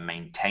are going to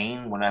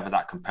maintain whatever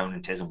that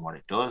component is and what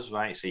it does,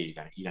 right? So you're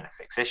going to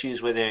fix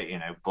issues with it,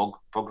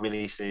 bug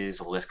releases,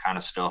 all this kind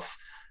of stuff.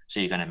 So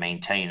you're going to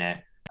maintain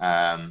it,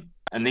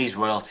 and these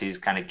royalties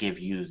kind of give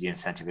you the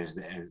incentive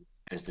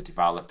as the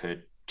developer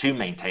to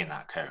maintain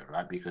that code,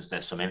 right? Because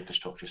there's some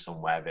infrastructure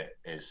somewhere that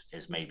is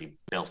maybe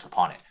built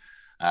upon it,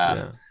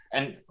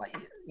 and like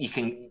you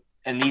can.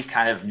 And these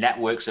kind of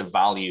networks of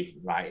value,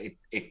 right?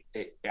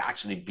 It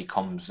actually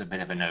becomes a bit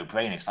of a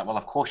no-brainer. It's like, well,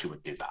 of course you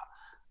would do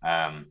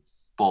that.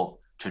 But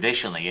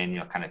traditionally, in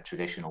your kind of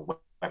traditional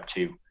Web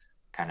 2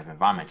 kind of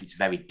environment, it's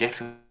very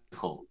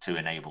difficult to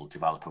enable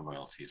developer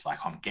royalties,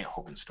 like on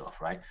GitHub and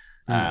stuff, right?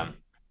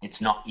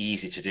 It's not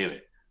easy to do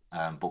it.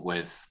 But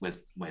with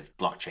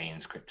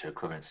blockchains,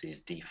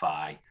 cryptocurrencies,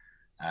 DeFi,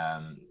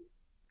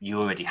 you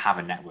already have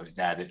a network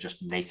there that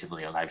just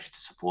natively allows you to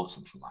support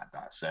something like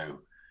that. So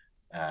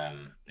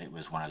it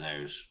was one of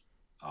those,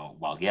 oh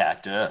well, yeah,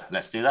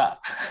 let's do that.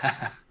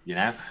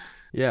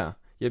 Yeah,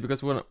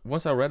 because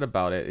once I read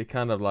about it, it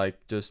kind of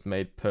like just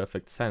made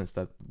perfect sense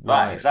that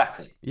right,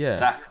 exactly.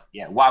 Yeah,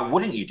 why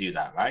wouldn't you do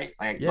that, right?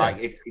 Yeah.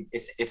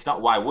 It's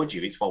not why would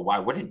you, it's for why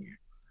wouldn't you.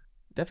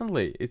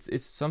 Definitely,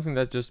 it's something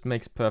that just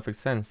makes perfect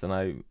sense.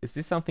 And is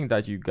this something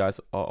that you guys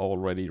are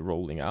already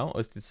rolling out, or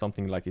is this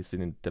something like it's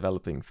in a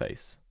developing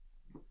phase?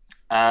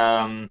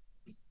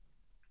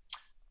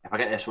 If I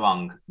get this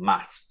wrong,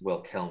 Matt will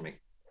kill me.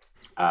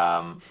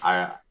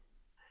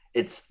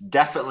 It's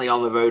definitely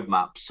on the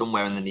roadmap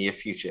somewhere in the near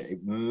future.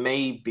 It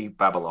may be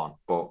Babylon,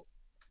 but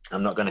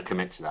I'm not going to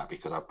commit to that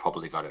because I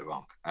probably got it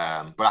wrong.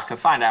 But I can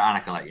find out and I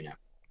can let you know.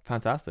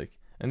 Fantastic.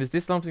 And is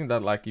this something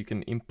that like you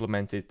can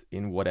implement it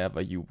in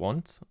whatever you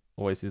want,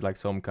 or is it like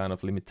some kind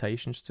of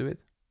limitations to it?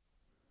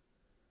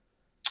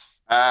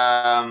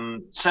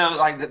 So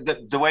like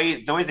the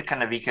way the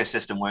kind of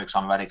ecosystem works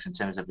on Radix in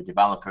terms of a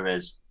developer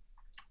is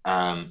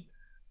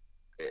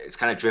it's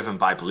kind of driven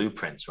by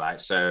blueprints,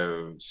 right?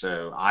 So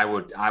I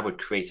would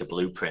create a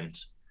blueprint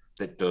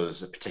that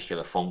does a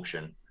particular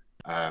function,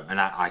 and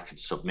I could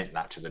submit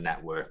that to the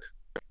network,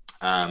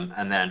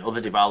 and then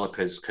other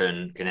developers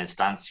can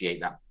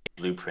instantiate that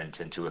blueprint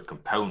into a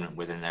component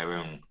within their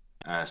own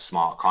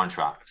smart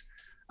contract,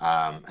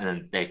 and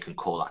then they can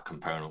call that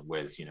component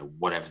with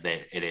whatever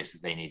it is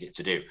that they need it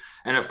to do.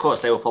 And of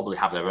course, they will probably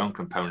have their own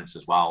components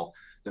as well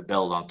that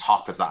build on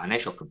top of that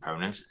initial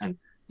component, and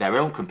their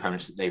own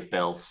components that they've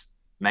built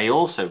may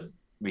also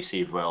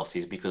receive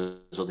royalties because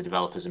other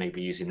developers may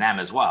be using them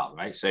as well,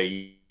 right? So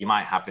you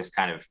might have this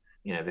kind of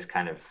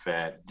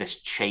this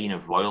chain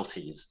of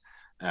royalties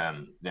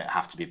that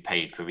have to be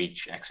paid for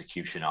each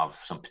execution of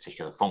some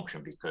particular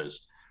function because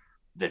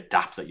the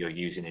dApp that you're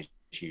using is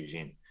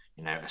using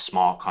a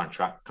smart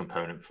contract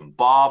component from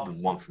Bob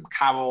and one from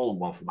Carol and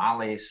one from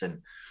Alice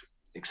and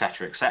et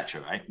cetera,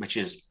 right? Which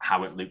is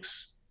how it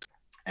looks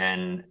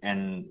in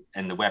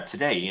the web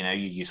today. You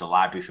use a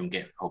library from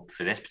GitHub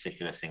for this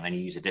particular thing, then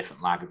you use a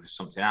different library for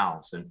something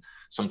else, and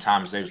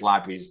sometimes those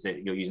libraries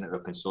that you're using at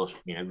open source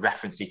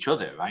reference each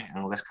other, right,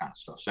 and all this kind of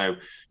stuff. So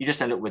you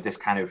just end up with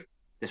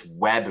this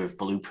web of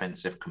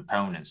blueprints of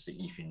components that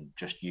you can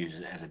just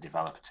use as a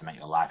developer to make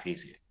your life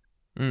easier.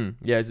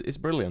 Yeah, it's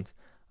brilliant.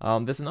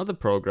 There's another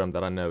program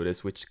that I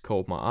noticed which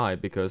caught my eye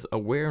because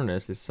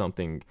awareness is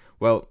something,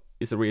 well,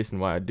 it's the reason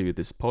why I do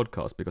this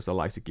podcast, because I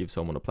like to give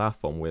someone a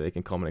platform where they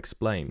can come and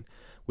explain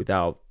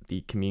without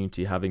the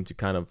community having to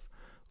kind of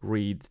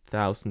read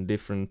 1,000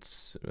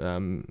 different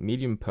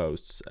Medium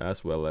posts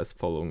as well as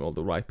following all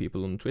the right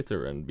people on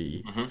Twitter and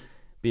be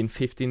in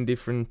 15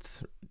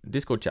 different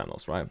Discord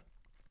channels, right?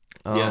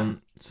 You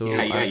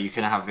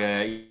can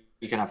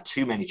have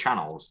too many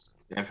channels,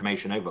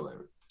 information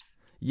overload.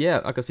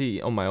 Yeah, I can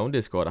see on my own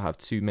Discord I have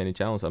too many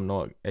channels. I'm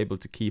not able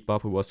to keep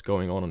up with what's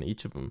going on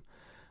each of them.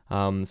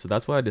 So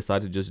that's why I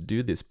decided to just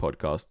do this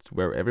podcast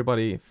where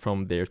everybody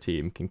from their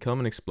team can come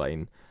and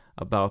explain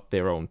about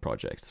their own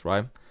projects,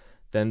 right?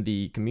 Then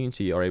the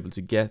community are able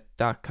to get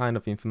that kind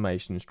of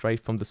information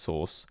straight from the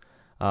source.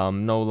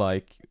 No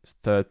like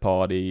third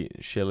party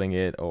shilling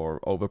it or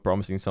over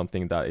promising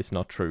something that is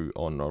not true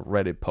on a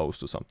Reddit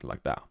post or something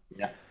like that.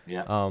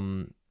 Yeah.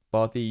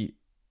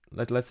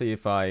 But let's say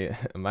if I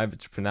am able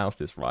to pronounce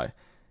this right,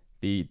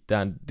 the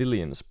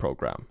Dandelions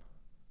program.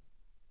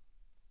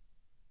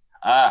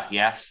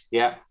 Yes,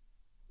 yeah.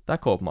 that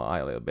caught my eye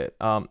a little bit.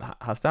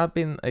 Has that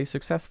been a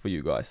success for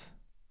you guys?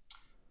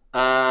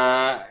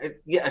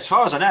 Yeah, as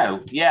far as I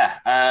know, yeah.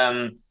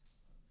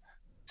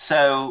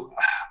 So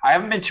I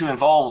haven't been too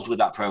involved with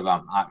that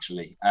program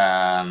actually.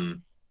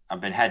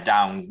 I've been head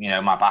down,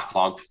 my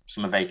backlog,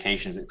 summer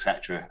vacations,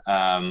 etc.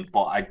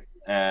 But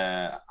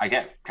I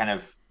get kind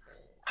of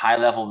high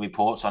level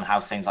reports on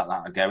how things like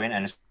that are going,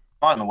 and as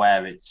far as I'm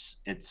aware, it's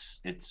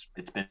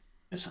been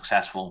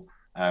successful,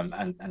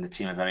 and the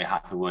team are very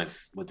happy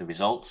with the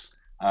results.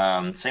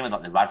 Same with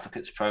like the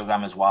Radvocates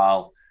program as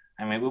well.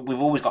 I mean, we've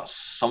always got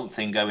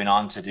something going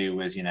on to do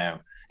with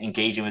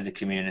engaging with the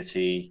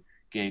community,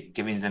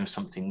 giving them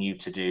something new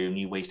to do,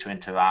 new ways to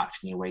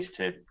interact, new ways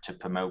to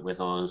promote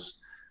with us.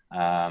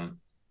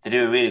 They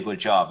do a really good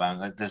job,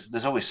 and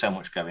there's always so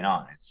much going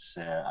on. It's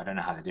I don't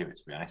know how they do it,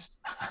 to be honest.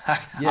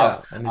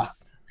 Yeah, and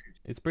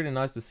it's pretty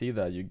nice to see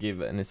that you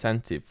give an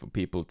incentive for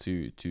people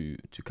to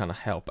kind of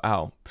help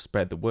out,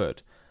 spread the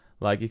word.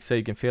 Like you say,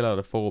 you can fill out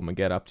a form and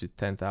get up to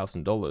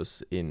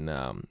 $10,000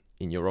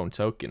 in your own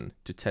token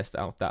to test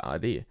out that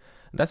idea.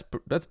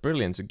 That's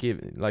brilliant to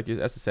give, like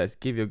as I said,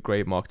 give your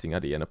great marketing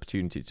idea an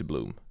opportunity to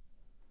bloom.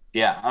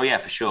 Yeah, oh yeah,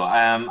 for sure.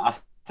 I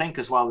think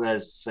as well.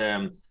 There's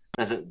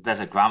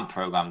a grant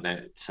program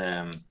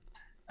that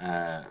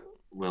uh,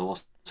 we're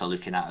also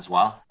looking at as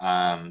well.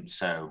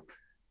 So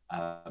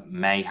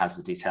May has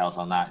the details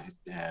on that.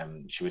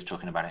 She was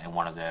talking about it in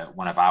one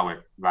of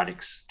our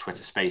Radix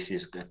Twitter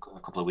Spaces a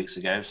couple of weeks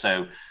ago.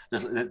 So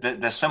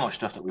there's so much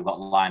stuff that we've got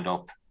lined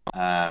up.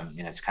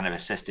 To kind of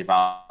assist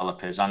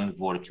developers and the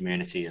broader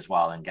community as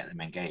well and get them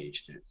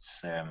engaged.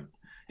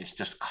 It's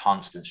just a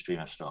constant stream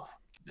of stuff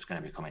that's going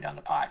to be coming down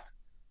the pipe.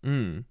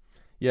 Mm.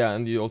 Yeah,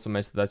 and you also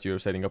mentioned that you're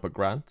setting up a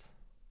grant.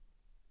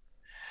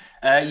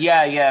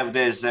 Yeah.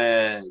 There's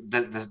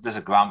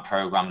a grant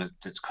program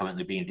that's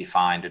currently being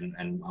defined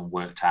and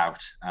worked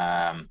out,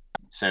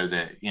 so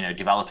that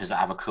developers that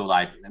have a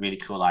really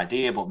cool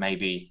idea, but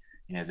maybe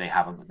they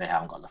haven't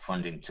got the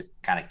funding to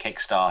kind of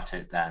kickstart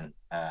it. Then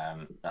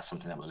that's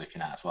something that we're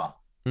looking at as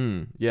well.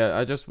 Yeah,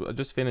 I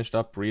just finished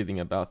up reading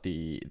about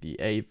the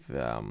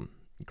AVE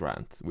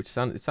grant, which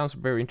sounds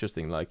very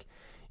interesting. Like,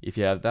 if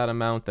you have that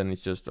amount, then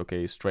it's just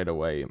okay straight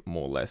away,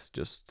 more or less,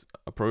 just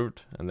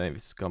approved. And then if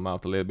it's come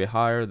out a little bit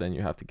higher, then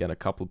you have to get a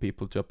couple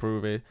people to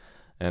approve it,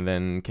 and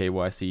then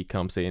KYC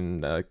comes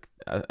in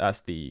as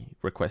the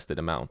requested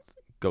amount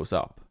goes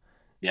up.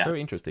 It's Yeah.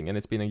 very interesting, and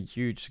it's been a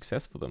huge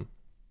success for them.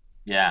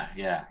 Yeah.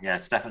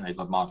 It's definitely a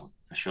good model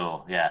for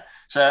sure. Yeah.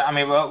 So I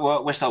mean,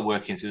 we're still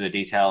working through the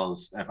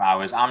details of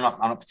ours. I'm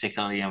not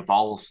particularly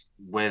involved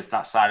with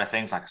that side of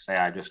things. Like I say,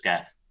 I just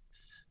get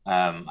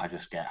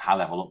high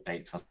level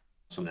updates on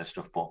some of this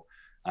stuff. But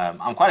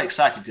I'm quite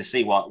excited to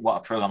see what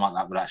a program like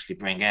that would actually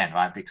bring in,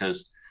 right?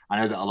 Because I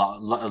know that a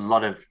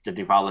lot of the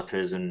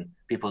developers and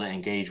people that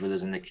engage with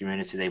us in the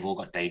community, they've all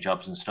got day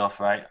jobs and stuff,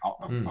 right?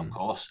 Of Mm.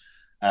 course.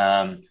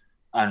 Um,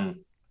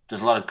 and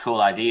there's a lot of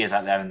cool ideas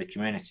out there in the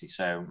community.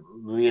 So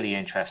really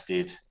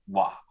interested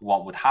what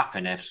would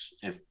happen if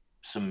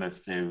some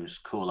of those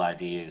cool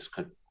ideas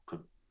could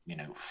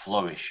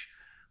flourish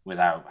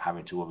without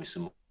having to worry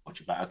so much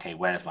about, okay,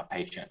 where does my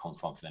paycheck come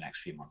from for the next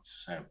few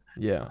months. So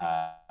Yeah.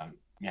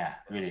 yeah,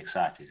 really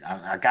excited.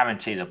 I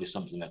guarantee there'll be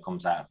something that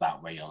comes out of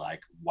that where you're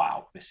like,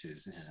 wow, this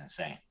is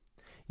insane.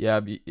 Yeah,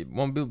 it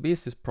won't be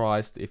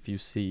surprised if you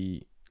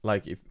see,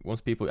 like, if once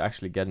people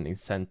actually get an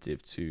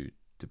incentive to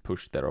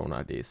push their own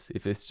ideas.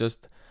 If it's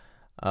just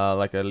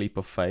like a leap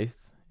of faith,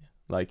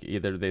 like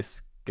either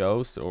this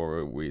goes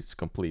or it's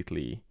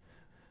completely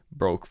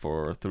broke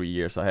for 3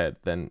 years ahead,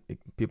 then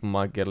people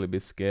might get a little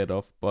bit scared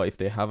off. But if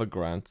they have a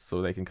grant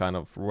so they can kind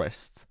of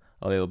rest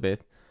a little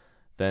bit,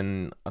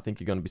 then I think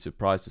you're gonna be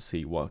surprised to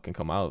see what can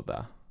come out of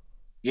that.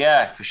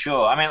 Yeah, for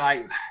sure. I mean,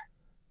 like,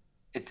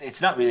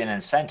 it's not really an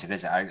incentive,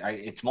 is it?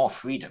 It's more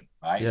freedom,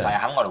 right? It's like Yeah.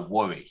 I haven't got to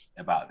worry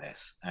about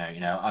this.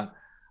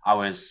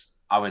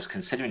 I was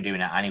considering doing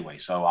it anyway,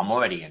 so I'm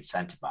already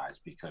incentivized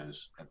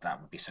because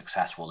that would be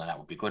successful and that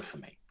would be good for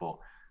me. But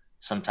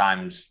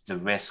sometimes the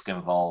risk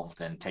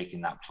involved in taking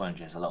that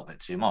plunge is a little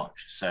bit too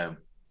much. So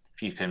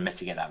if you can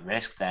mitigate that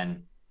risk,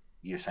 then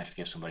you essentially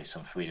give somebody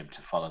some freedom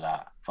to follow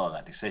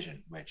that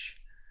decision, which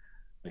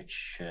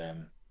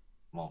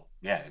well,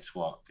 yeah, it's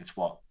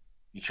what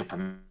you should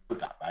promote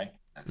that, right?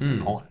 That's Mm.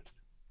 important.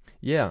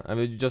 Yeah, I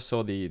mean, you just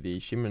saw the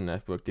Shimmer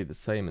network did the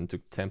same and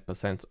took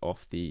 10%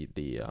 off the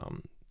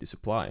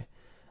supply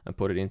and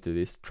put it into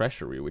this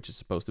treasury, which is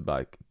supposed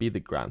to be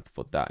the grant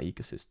for that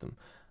ecosystem.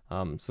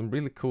 So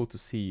really cool to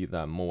see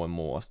that more and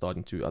more are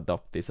starting to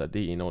adopt this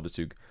idea in order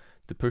to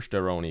push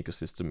their own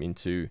ecosystem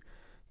to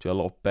a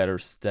lot better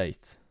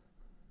state.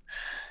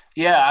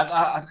 Yeah,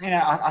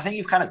 I think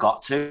you've kind of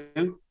got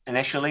to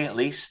initially, at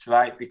least,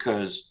 right?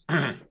 Because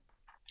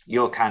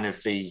you're kind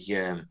of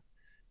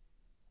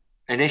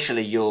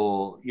initially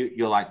you're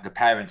like the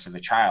parents of a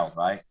child,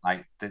 right?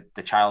 Like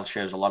the child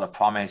shows a lot of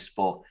promise,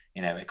 but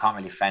it can't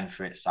really fend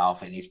for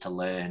itself. It needs to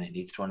learn, it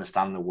needs to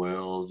understand the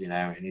world,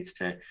 it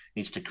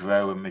needs to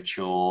grow and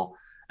mature.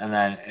 And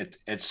then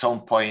at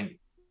some point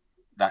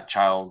that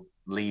child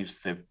leaves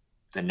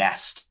the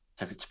nest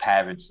of its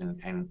parents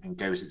and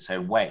goes its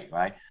own way,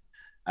 right?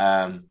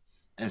 Um,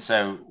 and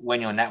so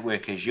when your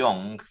network is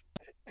young,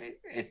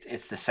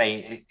 it's the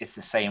same. It's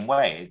the same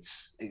way.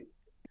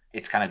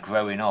 It's kind of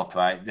growing up,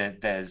 right?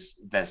 There's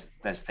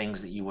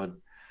things that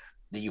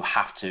you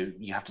have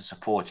to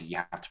support it, you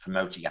have to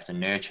promote it, you have to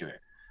nurture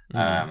it.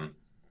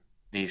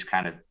 These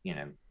kind of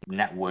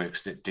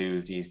networks that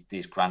do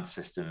these grant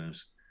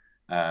systems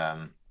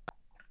are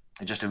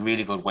just a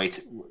really good way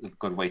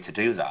to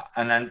do that.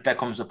 And then there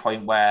comes a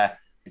point where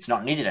it's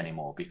not needed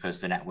anymore because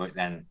the network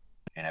then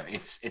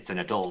it's an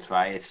adult,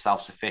 right? It's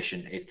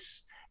self-sufficient. It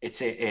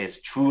is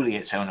truly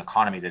its own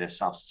economy that is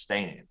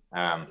self-sustaining.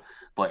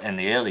 But in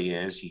the early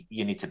years,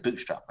 you need to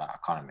bootstrap that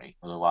economy,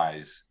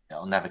 otherwise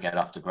it'll never get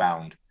off the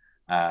ground,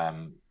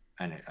 and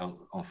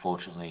it'll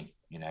unfortunately,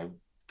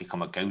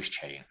 become a ghost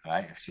chain,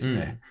 right? It's just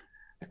the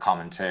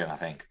common term, I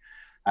think.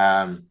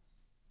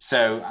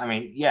 So I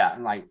mean, yeah,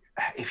 like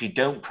if you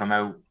don't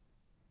promote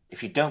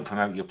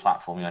your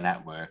platform, your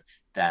network,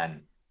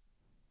 then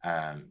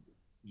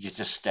you're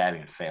just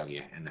staring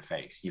failure in the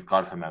face. You've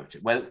got to promote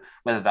it,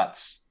 whether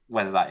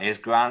that is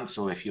grants,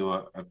 or if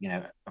you're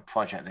a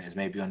project that is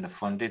maybe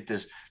underfunded.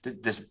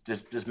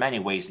 There's many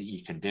ways that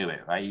you can do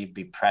it, right? You'd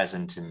be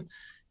present and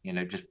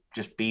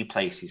just be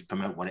places,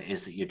 promote what it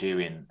is that you're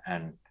doing,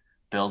 and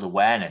build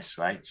awareness,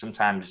 right?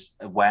 Sometimes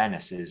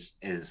awareness is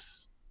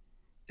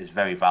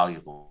very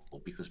valuable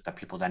because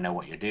people then know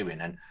what you're doing,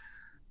 and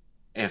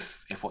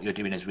if what you're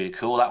doing is really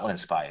cool, that will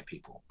inspire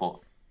people. But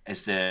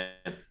as the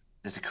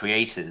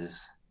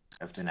creators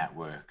of the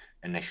network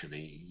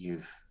initially,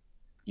 you've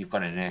got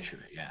to nurture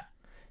it.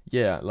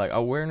 Yeah, like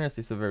awareness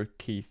is a very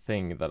key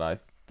thing that I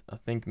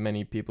think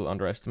many people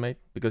underestimate,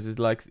 because it's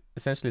like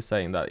essentially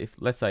saying that if,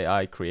 let's say,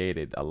 I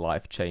created a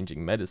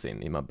life-changing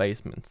medicine in my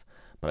basement,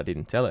 but I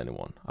didn't tell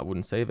anyone, I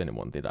wouldn't save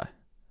anyone, did I?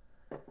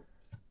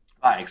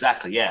 Right,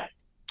 exactly. Yeah,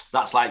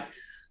 that's like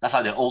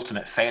the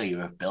ultimate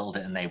failure of build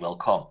it and they will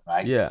come,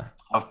 right? Yeah.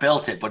 I've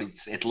built it, but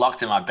it's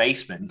locked in my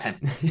basement. And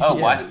oh,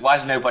 Yeah. why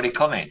is nobody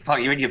coming? Well,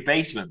 you're in your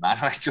basement, man.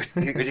 What do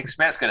you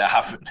expect's going to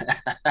happen?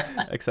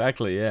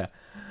 Exactly, yeah.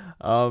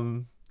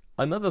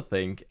 Another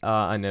thing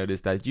I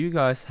noticed that you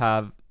guys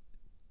have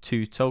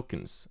two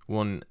tokens,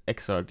 one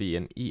XRD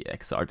and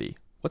EXRD.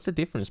 What's the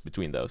difference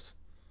between those?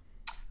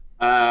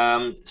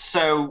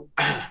 So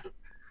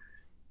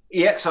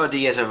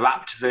EXRD is a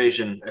wrapped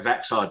version of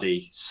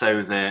XRD,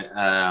 so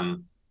that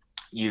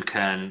you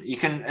can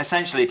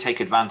essentially take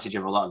advantage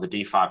of a lot of the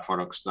DeFi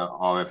products that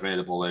are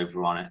available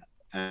over on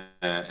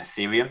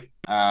Ethereum,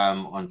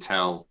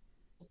 until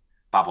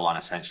Babylon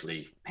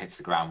essentially hits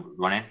the ground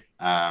running.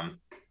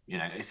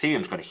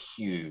 Ethereum's got a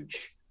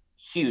huge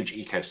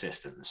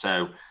ecosystem,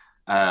 so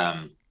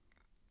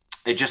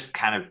it just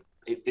kind of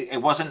it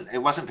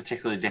wasn't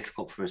particularly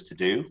difficult for us to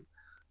do.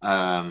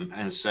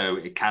 And so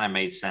it kind of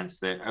made sense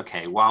that,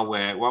 okay, while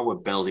we're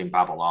building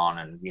Babylon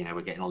and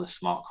we're getting all the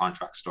smart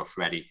contract stuff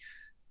ready,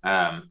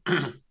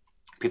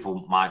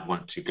 people might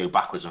want to go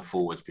backwards and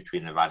forwards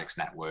between the Radix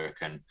network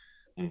and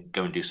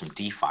go and do some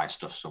DeFi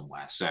stuff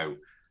somewhere. So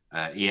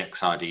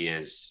EXRD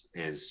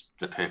is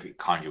the perfect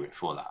conduit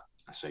for that.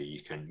 So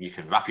you can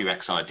wrap your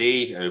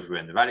XRD over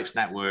in the Radix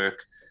network,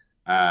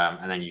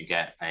 and then you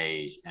get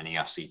an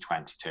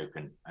ERC20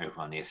 token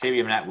over on the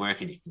Ethereum network,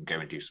 and you can go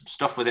and do some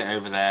stuff with it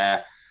over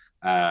there.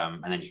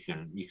 And then you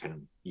can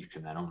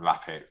then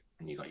unwrap it,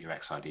 and you got your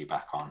XRD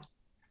back on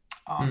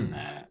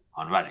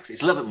Radix.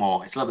 It's a little bit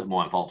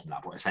more involved than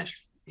that, but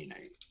essentially,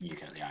 you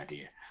get the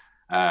idea.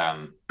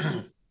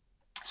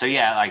 So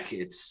yeah, like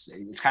it's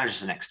kind of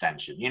just an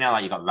extension.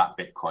 Like you got wrap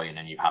Bitcoin,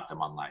 and you have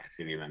them on like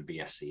Ethereum and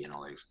BSC and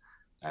all those,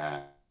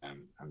 and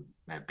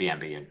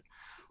BNB and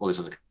all these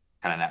other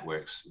kind of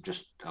networks. It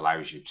just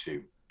allows you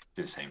to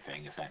do the same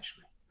thing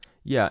essentially.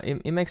 Yeah,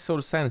 it makes sort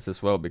of sense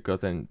as well, because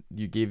then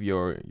you give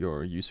your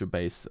user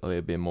base a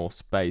little bit more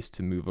space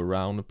to move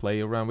around and play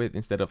around with,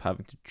 instead of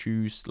having to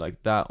choose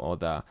like that or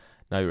that.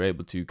 Now you're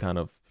able to kind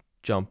of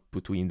jump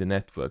between the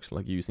networks,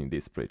 like using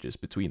these bridges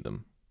between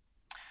them.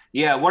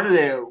 Yeah,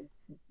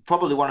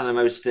 probably one of the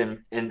most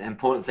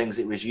important things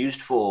it was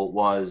used for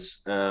was,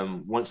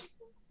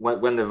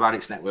 when the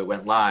Radix network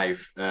went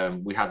live,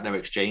 we had no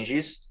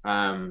exchanges,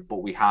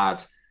 but we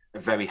had a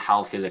very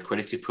healthy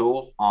liquidity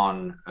pool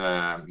on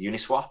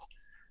Uniswap.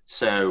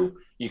 So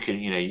you could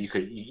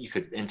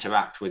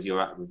interact with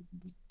your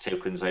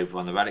tokens over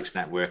on the Radix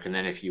network, and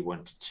then if you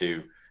wanted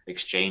to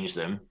exchange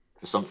them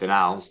for something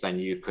else, then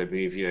you could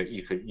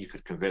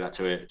convert that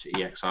to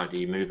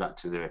EXRD, move that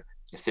to the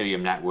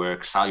Ethereum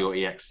network, sell your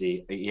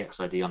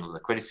EXRD on the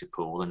liquidity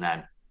pool, and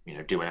then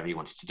do whatever you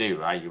wanted to do,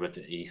 right? You had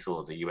the ETH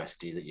or the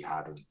USD that you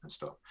had and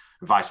stuff.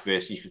 And vice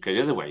versa, you could go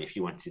the other way. If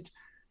you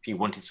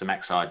wanted some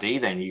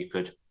XRD, then you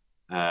could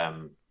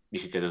go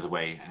the other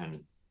way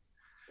and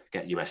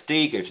get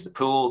USD, go to the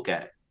pool,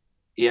 get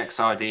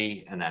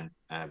EXRD, and then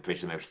bridge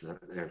them over to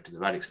the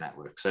Radix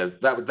network. So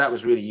that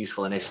was really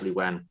useful initially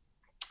when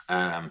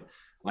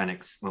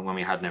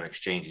we had no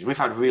exchanges. We've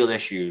had real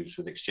issues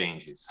with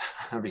exchanges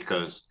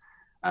because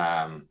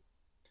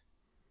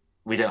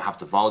we don't have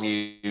the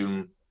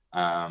volume.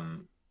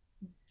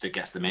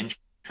 gets them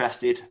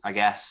interested, I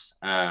guess.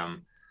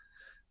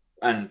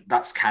 And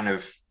that's kind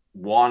of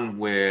one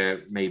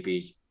where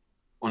maybe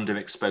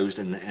underexposed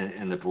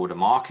in the broader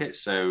market.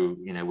 So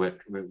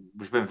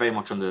we've been very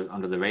much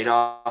under the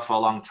radar for a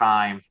long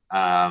time,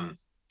 and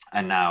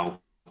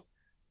now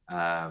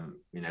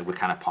we're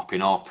kind of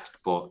popping up,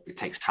 but it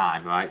takes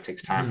time, right? It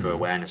takes time for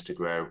awareness to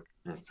grow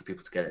and for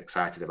people to get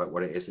excited about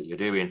what it is that you're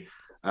doing.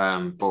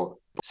 But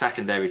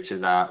secondary to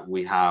that,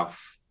 we have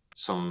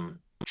some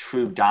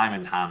true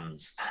diamond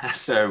hands.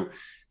 So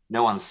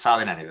no one's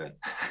selling anything.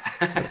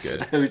 That's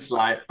good. So it's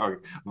like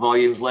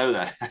volume's low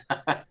then.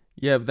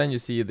 Yeah, but then you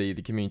see the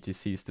community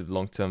sees the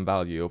long-term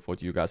value of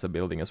what you guys are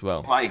building as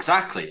well. Well,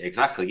 exactly.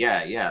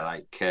 Yeah.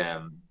 Like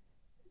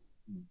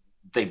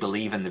they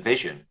believe in the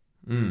vision.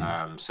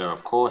 So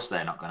of course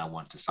they're not going to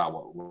want to sell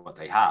what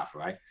they have,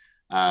 right?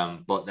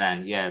 But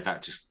then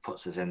that just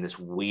puts us in this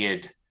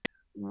weird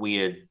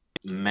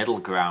middle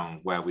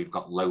ground where we've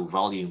got low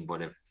volume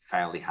but a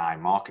fairly high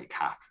market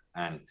cap,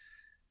 and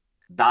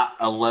that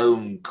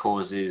alone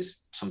causes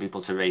some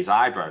people to raise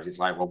eyebrows. It's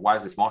like, well, why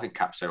is this market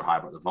cap so high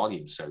but the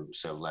volume so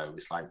low?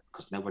 It's like,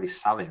 because nobody's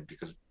selling,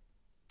 because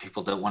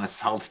people don't want to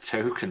sell the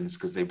tokens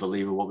because they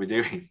believe in what we're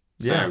doing.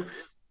 Yeah.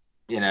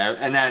 So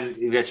and then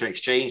you go to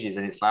exchanges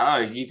and it's like, oh,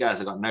 you guys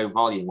have got no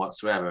volume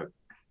whatsoever,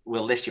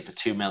 we'll list you for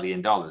 $2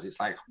 million. It's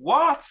like,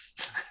 what?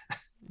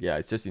 Yeah,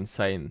 it's just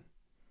insane.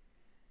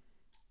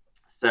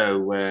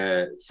 So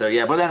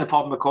but then the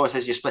problem, of course,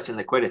 is you're splitting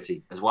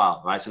liquidity as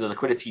well, right? So the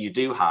liquidity you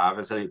do have,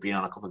 instead of it being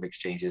on a couple of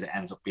exchanges, it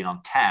ends up being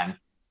on 10,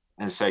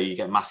 and so you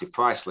get massive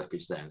price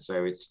slippage then.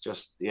 So it's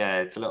just,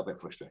 it's a little bit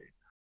frustrating.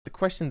 The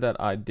question that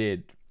I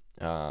did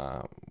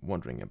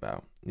wondering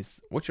about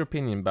is, what's your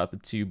opinion about the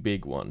two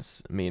big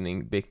ones,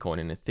 meaning Bitcoin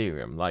and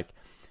Ethereum? Like,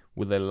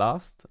 will they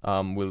last?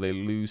 Will they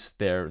lose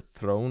their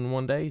throne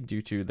one day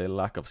due to the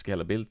lack of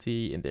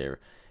scalability and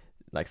their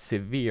like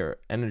severe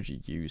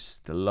energy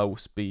use, the low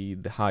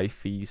speed, the high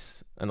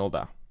fees, and all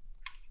that?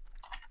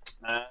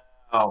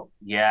 Oh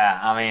yeah,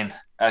 I mean,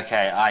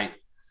 okay,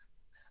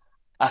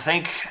 I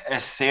think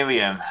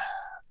Ethereum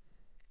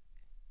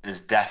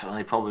is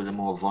definitely probably the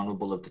more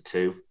vulnerable of the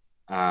two.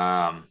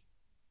 I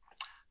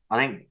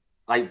think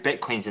like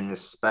Bitcoin's in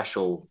this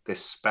special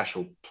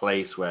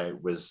place where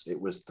it was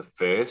the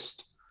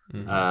first,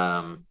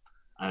 and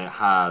it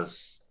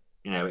has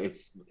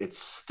it's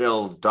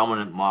still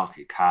dominant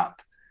market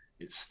cap.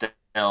 It's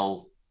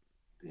still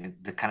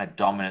the kind of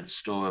dominant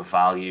store of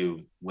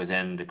value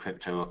within the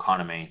crypto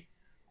economy.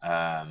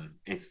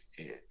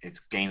 It's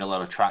gained a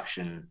lot of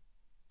traction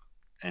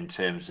in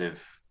terms of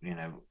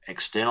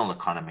external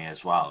economy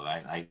as well,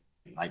 right?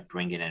 Like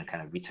bringing in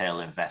kind of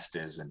retail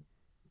investors, and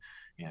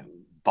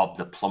Bob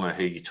the plumber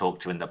who you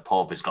talk to in the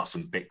pub has got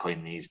some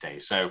Bitcoin these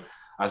days. So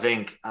I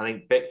think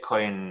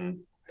Bitcoin,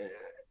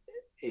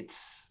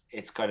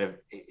 it's got a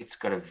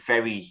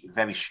very,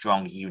 very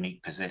strong,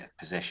 unique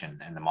position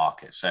in the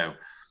market. So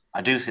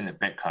I do think that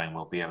Bitcoin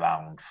will be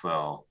around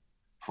for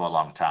a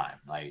long time,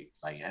 like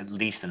at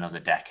least another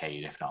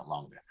decade, if not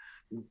longer.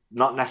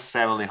 Not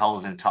necessarily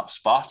holding top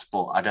spot,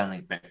 but I don't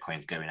think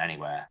Bitcoin's going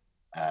anywhere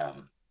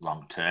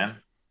long term.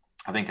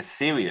 I think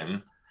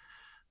Ethereum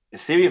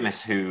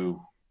is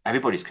who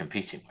everybody's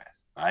competing with,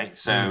 right?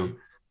 So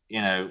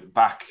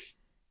back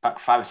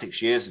 5 or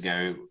 6 years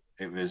ago,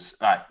 it was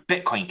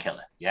Bitcoin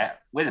killer. Yeah,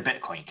 we're the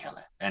Bitcoin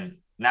killer. And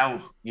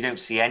now you don't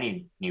see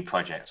any new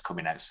projects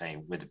coming out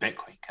saying we're the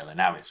Bitcoin killer.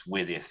 Now it's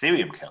we're the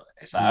Ethereum killer.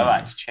 It's like, all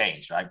right, it's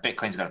changed, right?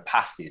 Bitcoin's got a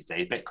pass these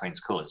days. Bitcoin's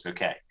cool. It's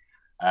okay.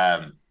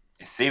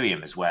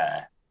 Ethereum is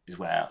where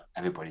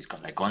everybody's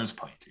got their guns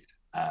pointed.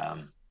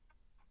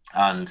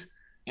 And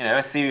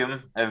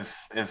Ethereum have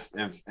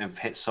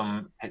hit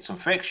some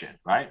friction,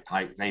 right?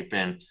 Like they've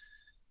been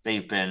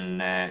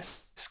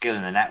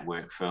scaling the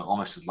network for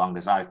almost as long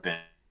as I've been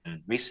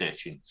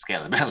researching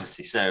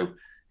scalability. So,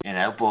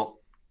 but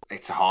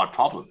it's a hard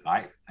problem,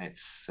 right?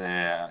 It's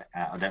I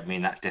don't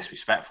mean that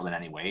disrespectful in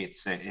any way.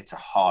 It's a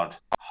hard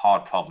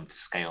problem to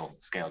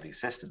scale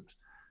these systems.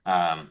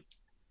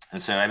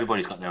 And so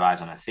everybody's got their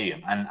eyes on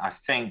Ethereum, and I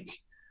think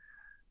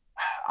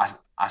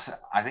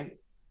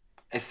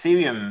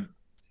Ethereum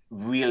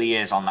really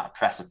is on that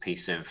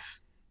precipice of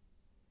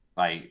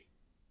like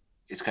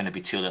it's going to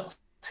be too little,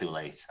 too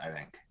late. I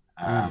think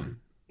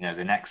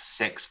the next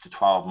 6 to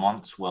 12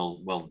 months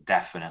will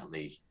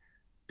definitely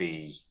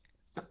be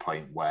the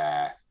point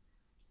where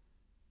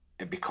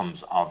it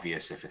becomes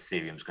obvious if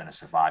Ethereum's going to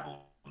survive or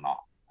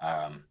not.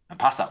 And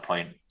past that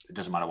point, it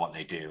doesn't matter what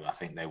they do. I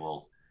think they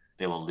will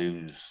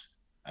lose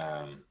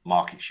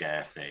market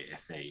share if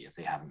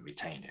they haven't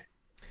retained it.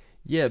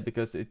 Yeah,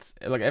 because it's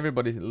like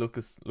everybody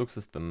looks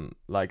at them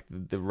like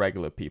the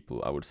regular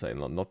people, I would say,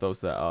 not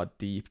those that are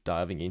deep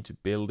diving into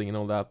building and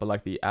all that, but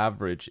like the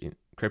average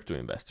crypto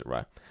investor,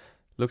 right?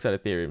 Looks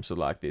at Ethereum so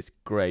like this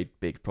great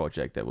big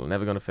project that will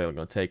never gonna fail,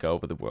 gonna take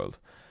over the world,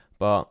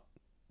 but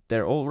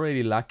they're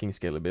already lacking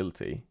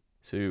scalability,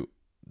 so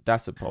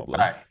that's a problem.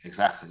 Right,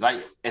 exactly.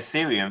 Like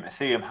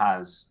Ethereum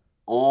has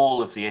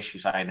all of the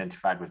issues I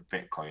identified with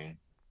Bitcoin,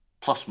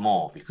 plus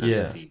more because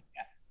of the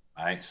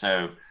right.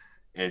 So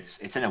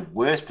it's in a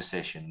worse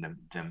position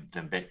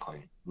than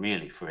Bitcoin,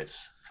 really, for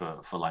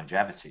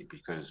longevity,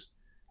 because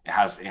it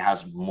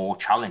has more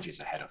challenges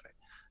ahead of it.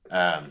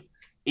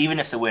 Even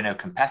if there were no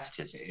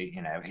competitors,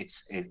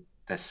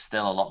 there's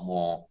still a lot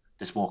more.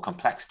 There's more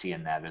complexity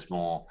in there. There's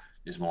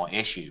more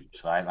issues,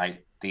 right?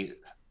 Like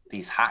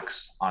these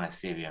hacks on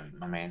Ethereum.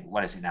 I mean,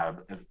 what is it now?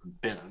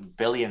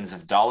 Billions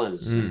of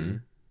dollars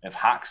of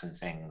hacks and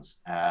things.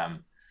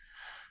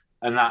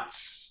 And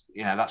that's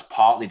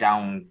partly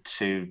down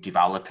to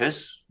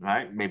developers,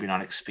 right? Maybe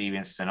not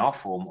experienced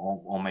enough,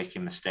 or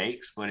making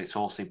mistakes, but it's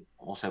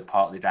also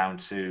partly down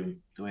to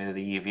the way that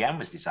the EVM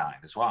was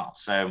designed as well.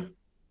 So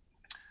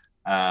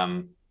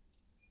yeah,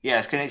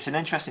 it's an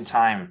interesting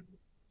time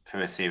for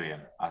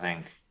Ethereum. I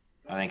think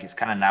it's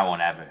kind of now or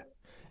never.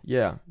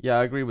 Yeah, yeah,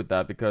 I agree with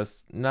that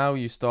because now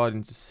you're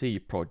starting to see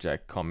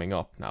project coming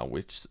up now,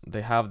 which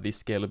they have the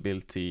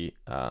scalability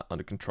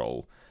under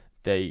control.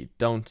 They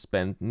don't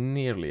spend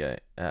nearly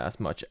as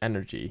much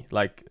energy,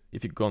 like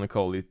if you're gonna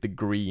call it the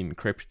green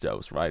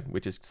cryptos, right?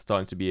 Which is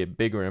starting to be a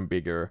bigger and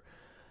bigger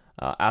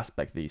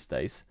aspect these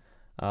days,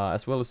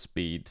 as well as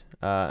speed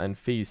and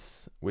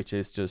fees, which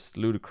is just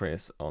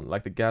ludicrous. On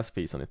like the gas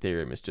fees on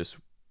Ethereum is just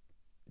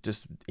Oh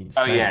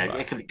insane, yeah, right?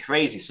 it can be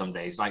crazy some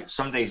days. Like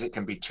some days it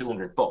can be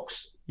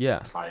 $200. Yeah,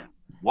 It's like,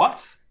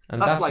 what? and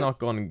That's that's like, not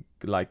going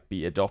to like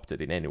be adopted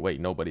in any way.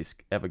 Nobody's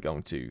ever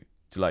going to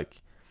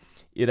like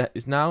it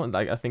is now.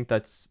 Like I think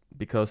that's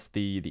because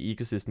the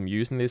ecosystem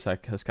using this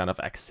like has kind of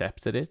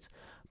accepted it,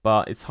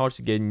 but it's hard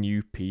to get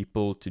new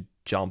people to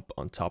jump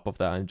on top of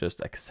that and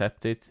just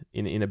accept it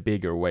in a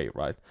bigger way,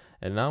 right?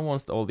 And now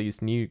once all these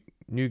new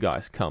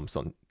guys comes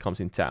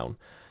in town,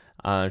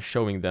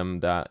 showing them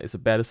that it's a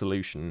better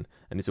solution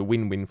and it's a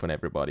win-win for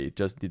everybody.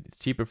 Just it's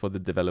cheaper for the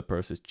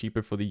developers, it's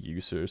cheaper for the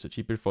users, it's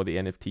cheaper for the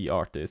NFT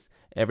artists.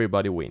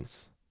 Everybody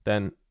wins.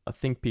 Then I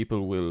think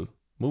people will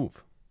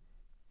move.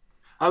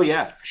 oh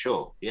yeah, for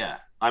sure. Yeah.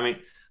 I mean,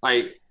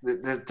 like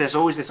there's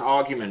always this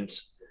argument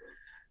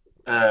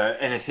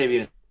in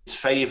Ethereum's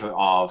favor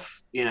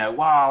of,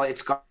 well,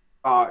 it's got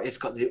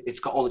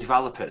all the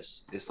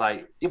developers. It's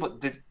like, yeah, but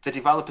the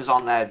developers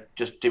aren't there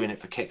just doing it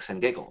for kicks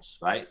and giggles,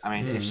 right? I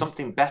mean, if Mm.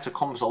 something better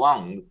comes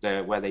along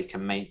where they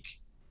can make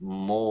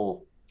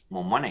more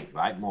more money,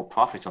 right, more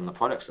profit on the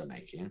products they're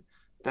making,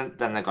 then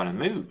they're going to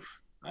move,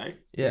 right?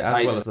 Yeah,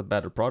 as well Like as a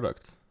better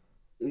product.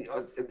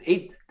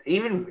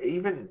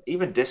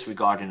 even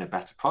disregarding a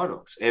better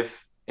product,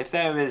 if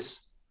there is,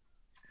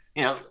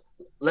 you know,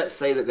 let's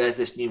say that there's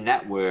this new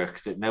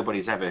network that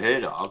nobody's ever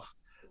heard of,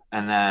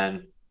 and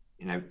then,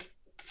 you know,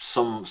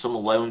 some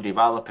lone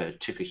developer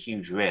took a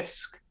huge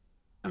risk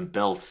and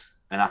built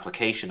an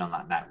application on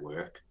that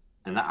network,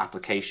 and that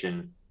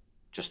application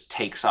just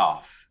takes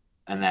off,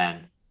 and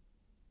then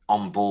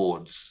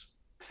onboards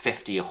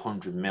 50,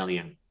 100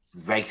 million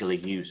regular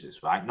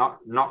users, right?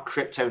 Not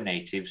crypto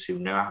natives who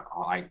know,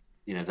 like,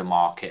 the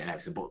market and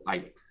everything, but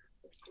like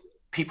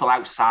people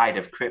outside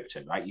of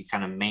crypto, right? You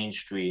kind of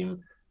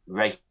mainstream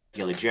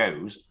regular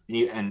Joes,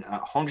 and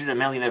 100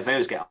 million of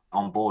those get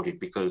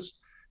onboarded because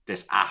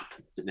this app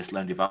that this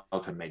lone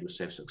developer made was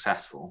so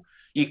successful.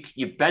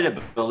 You better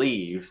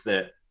believe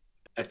that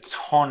a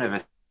ton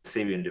of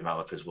Ethereum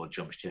developers will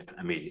jump ship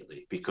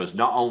immediately, because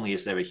not only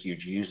is there a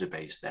huge user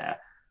base there,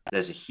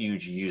 there's a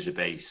huge user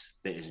base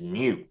that is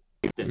new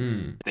that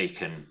Mm. they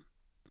can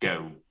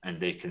go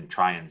and they can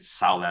try and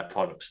sell their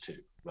products to,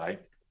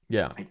 right?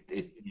 Yeah.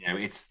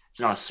 It's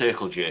not a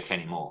circle jerk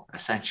anymore,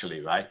 essentially,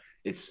 right?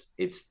 It's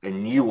a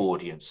new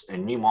audience, a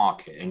new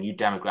market, a new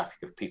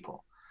demographic of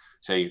people.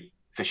 So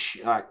for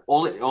like,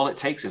 all it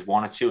takes is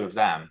one or two of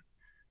them,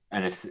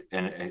 and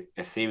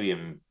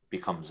Ethereum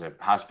becomes a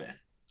has been.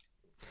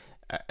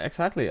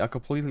 Exactly, I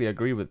completely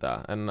agree with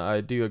that, and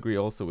I do agree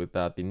also with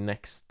that. The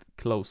next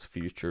close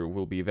future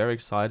will be very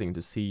exciting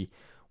to see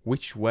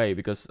which way,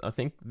 because I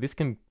think this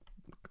can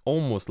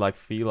almost like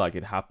feel like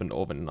it happened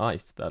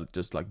overnight. That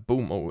just like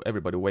boom, oh,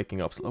 everybody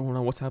waking up. So, oh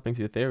no, what's happening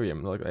to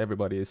Ethereum? Like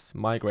everybody is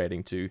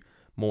migrating to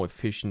more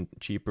efficient,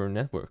 cheaper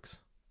networks.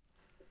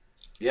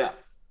 Yeah,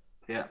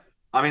 yeah.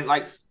 I mean,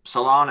 like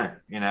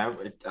Solana,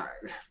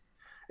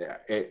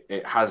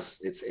 it has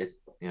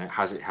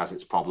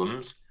its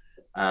problems.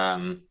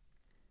 Um,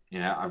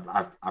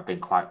 I've been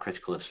quite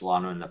critical of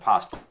Solana in the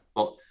past,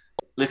 but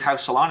look how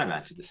Solana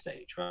entered the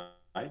stage,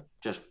 right?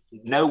 Just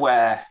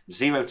nowhere,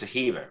 zero to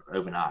hero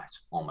overnight,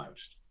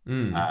 almost.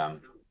 Mm.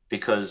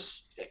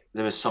 Because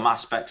there was some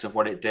aspects of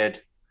what it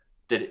did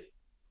that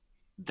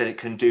it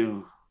can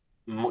do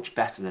much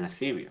better than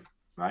Ethereum,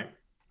 right?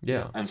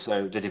 Yeah. And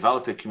so the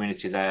developer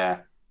community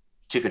there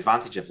took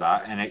advantage of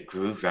that, and it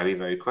grew very,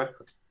 very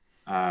quickly.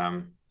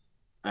 And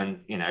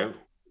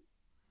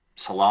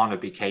Solana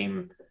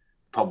became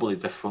probably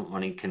the front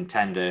running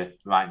contender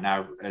right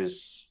now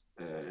as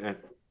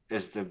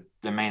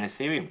the main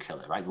Ethereum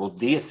killer, right? Well,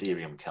 the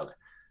Ethereum killer.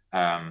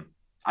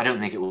 I don't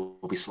think it will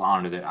be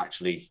Solana that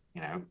actually,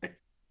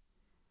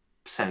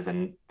 sends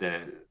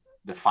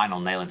the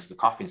final nail into the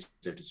coffin,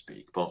 so to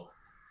speak. But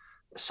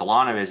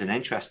Solana is an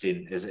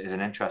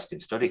interesting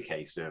study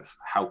case of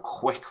how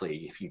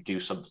quickly, if you do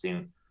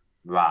something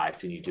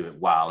right and you do it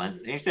well. And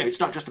it's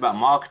not just about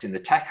marketing. The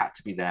tech had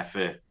to be there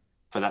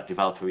for that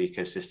developer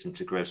ecosystem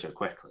to grow so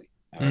quickly.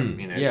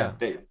 Yeah.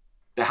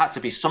 There had to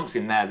be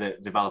something there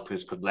that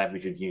developers could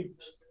leverage and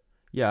use.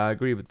 Yeah, I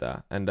agree with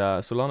that. And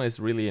Solana is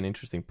really an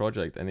interesting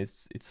project, and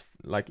it's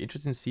like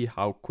interesting to see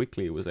how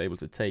quickly it was able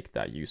to take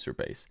that user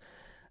base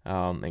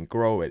and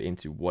grow it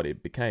into what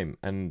it became.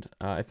 And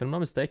if I'm not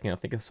mistaken, I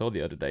think I saw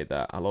the other day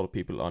that a lot of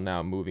people are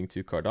now moving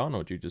to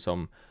Cardano due to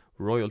some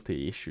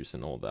royalty issues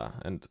and all that.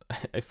 And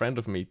a friend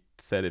of me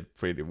said it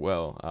pretty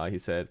well. He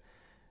said,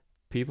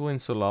 people in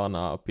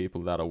Solana are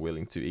people that are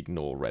willing to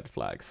ignore red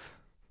flags.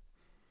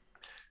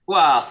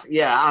 Well,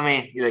 yeah, I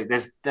mean,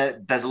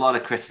 there's a lot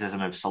of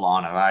criticism of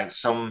Solana, right?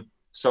 Some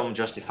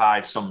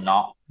justified, some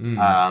not.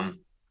 Mm.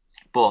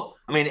 But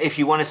I mean, if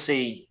you want to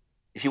see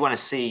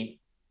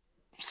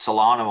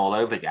Solana all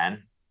over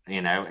again,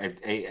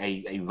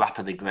 a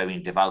rapidly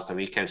growing developer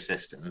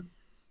ecosystem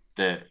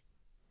that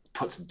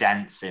puts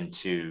dents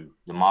into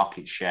the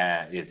market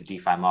share, the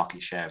DeFi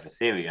market share of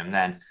Ethereum,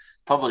 then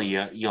probably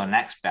your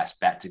next best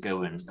bet to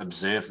go and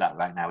observe that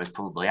right now is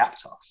probably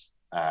Aptos.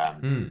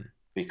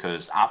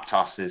 Because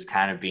Aptos is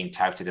kind of being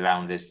touted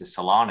around as the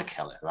Solana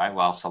killer, right?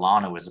 Well,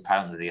 Solana was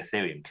apparently the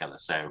Ethereum killer.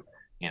 So,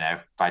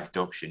 by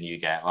deduction, you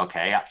get,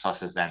 okay,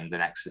 Aptos is then the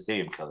next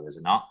Ethereum killer, is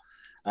it not?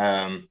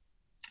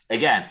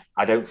 Again,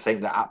 I don't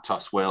think that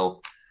Aptos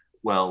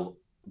will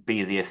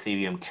be the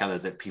Ethereum killer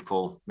that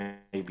people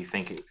maybe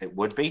think it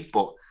would be.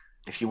 But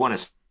if you want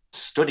to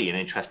study an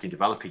interesting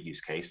developer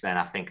use case, then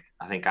I think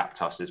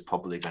Aptos is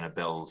probably going to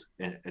build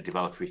a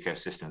developer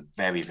ecosystem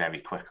very, very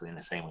quickly in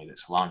the same way that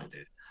Solana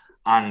did.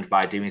 And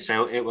by doing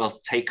so, it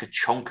will take a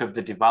chunk of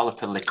the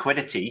developer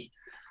liquidity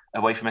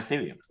away from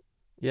Ethereum.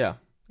 Yeah,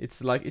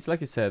 it's like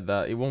you said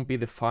that it won't be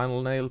the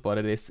final nail, but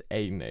it is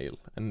a nail,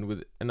 and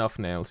with enough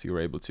nails,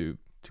 you're able to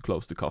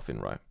close the coffin,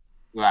 right?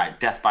 Right,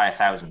 death by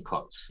 1,000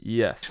 cuts.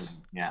 Yes.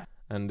 Yeah.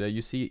 And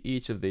you see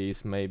each of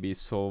these maybe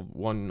solve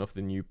one of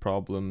the new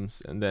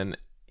problems, and then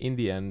in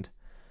the end,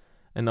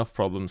 enough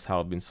problems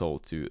have been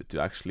solved to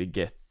actually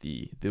get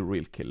the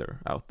real killer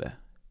out there.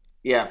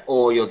 Yeah,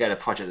 or you'll get a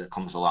project that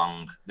comes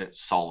along that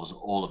solves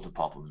all of the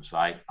problems,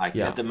 right? Like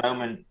Yeah. at the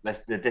moment,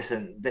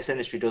 this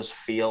industry does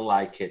feel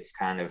like it's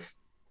kind of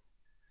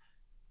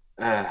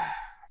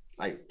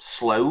like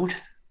slowed.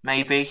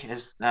 Maybe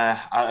is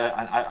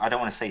I don't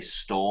want to say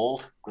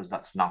stalled because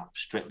that's not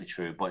strictly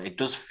true, but it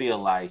does feel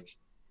like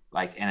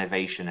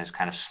innovation has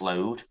kind of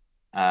slowed,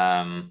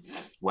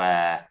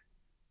 where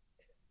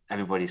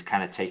everybody's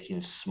kind of taking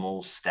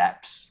small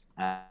steps,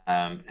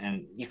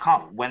 and you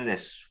can't win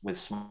this with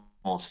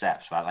small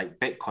steps, right? Like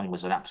Bitcoin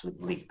was an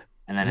absolute leap,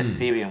 and then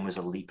Ethereum was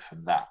a leap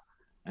from that,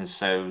 and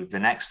so the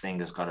next thing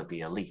has got to be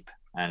a leap.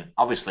 And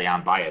obviously,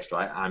 I'm biased,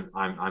 right?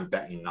 I'm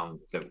betting on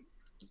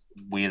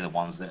we're the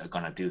ones that are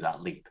going to do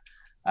that leap.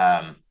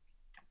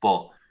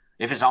 But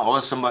if it's not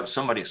us,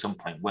 somebody at some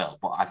point will.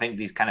 But I think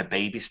these kind of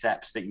baby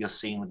steps that you're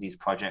seeing with these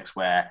projects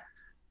where,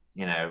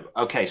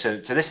 okay, so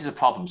this is a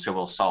problem, so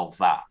we'll solve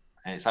that.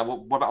 And it's like,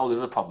 well, what about all the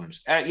other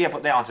problems? Yeah,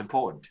 but they aren't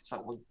important. It's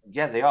like, well,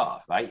 yeah, they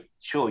are, right?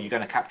 Sure, you're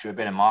going to capture a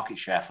bit of market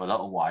share for a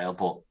little while,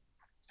 but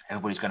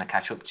everybody's going to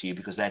catch up to you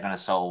because they're going to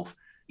solve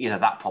either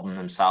that problem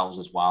themselves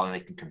as well, and they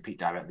can compete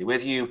directly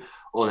with you,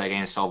 or they're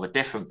going to solve a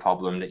different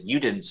problem that you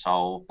didn't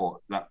solve, but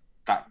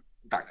that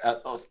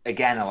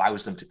again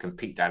allows them to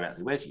compete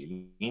directly with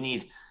you. You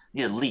need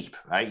a leap,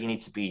 right? You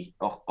need to be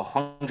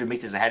 100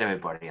 meters ahead of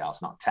everybody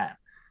else, not 10.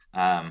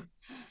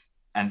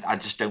 And I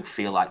just don't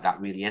feel like that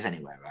really is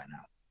anywhere right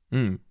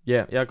now.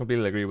 Yeah, I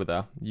completely agree with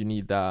that. You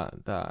need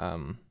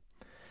that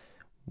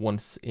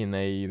once in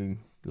a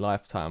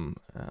lifetime.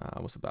 I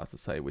was about to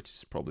say, which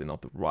is probably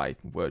not the right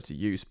word to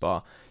use,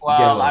 but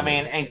well, I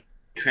mean, in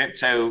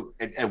crypto,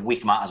 a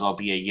week might as well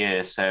be a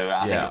year, so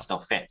I think it still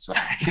fits,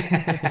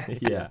 right?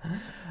 Yeah.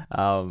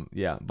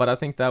 Yeah, but I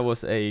think that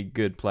was a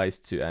good place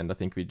to end. I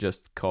think we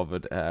just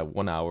covered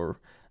 1 hour.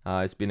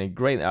 It's been a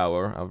great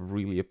hour. I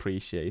really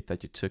appreciate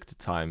that you took the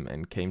time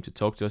and came to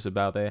talk to us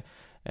about it.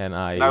 And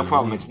no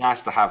problem. It's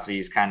nice to have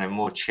these kind of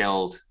more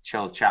chilled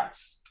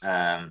chats,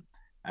 a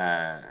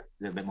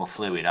little bit more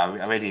fluid.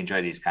 I really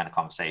enjoy these kind of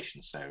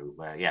conversations. So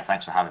yeah,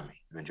 thanks for having me.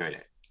 I've enjoyed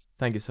it.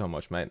 Thank you so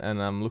much, mate. And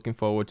I'm looking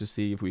forward to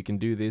see if we can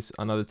do this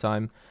another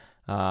time.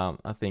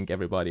 I think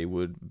everybody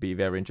would be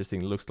very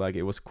interesting. It looks like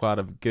it was quite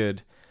a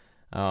good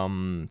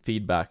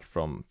feedback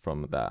from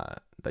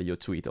that your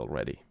tweet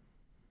already.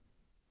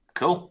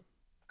 Cool.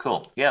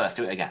 Yeah, let's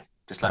do it again.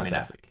 Just let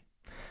Fantastic. me know.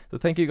 So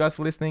thank you guys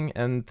for listening,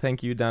 and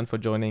thank you, Dan, for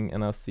joining,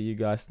 and I'll see you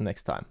guys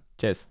next time.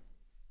 Cheers.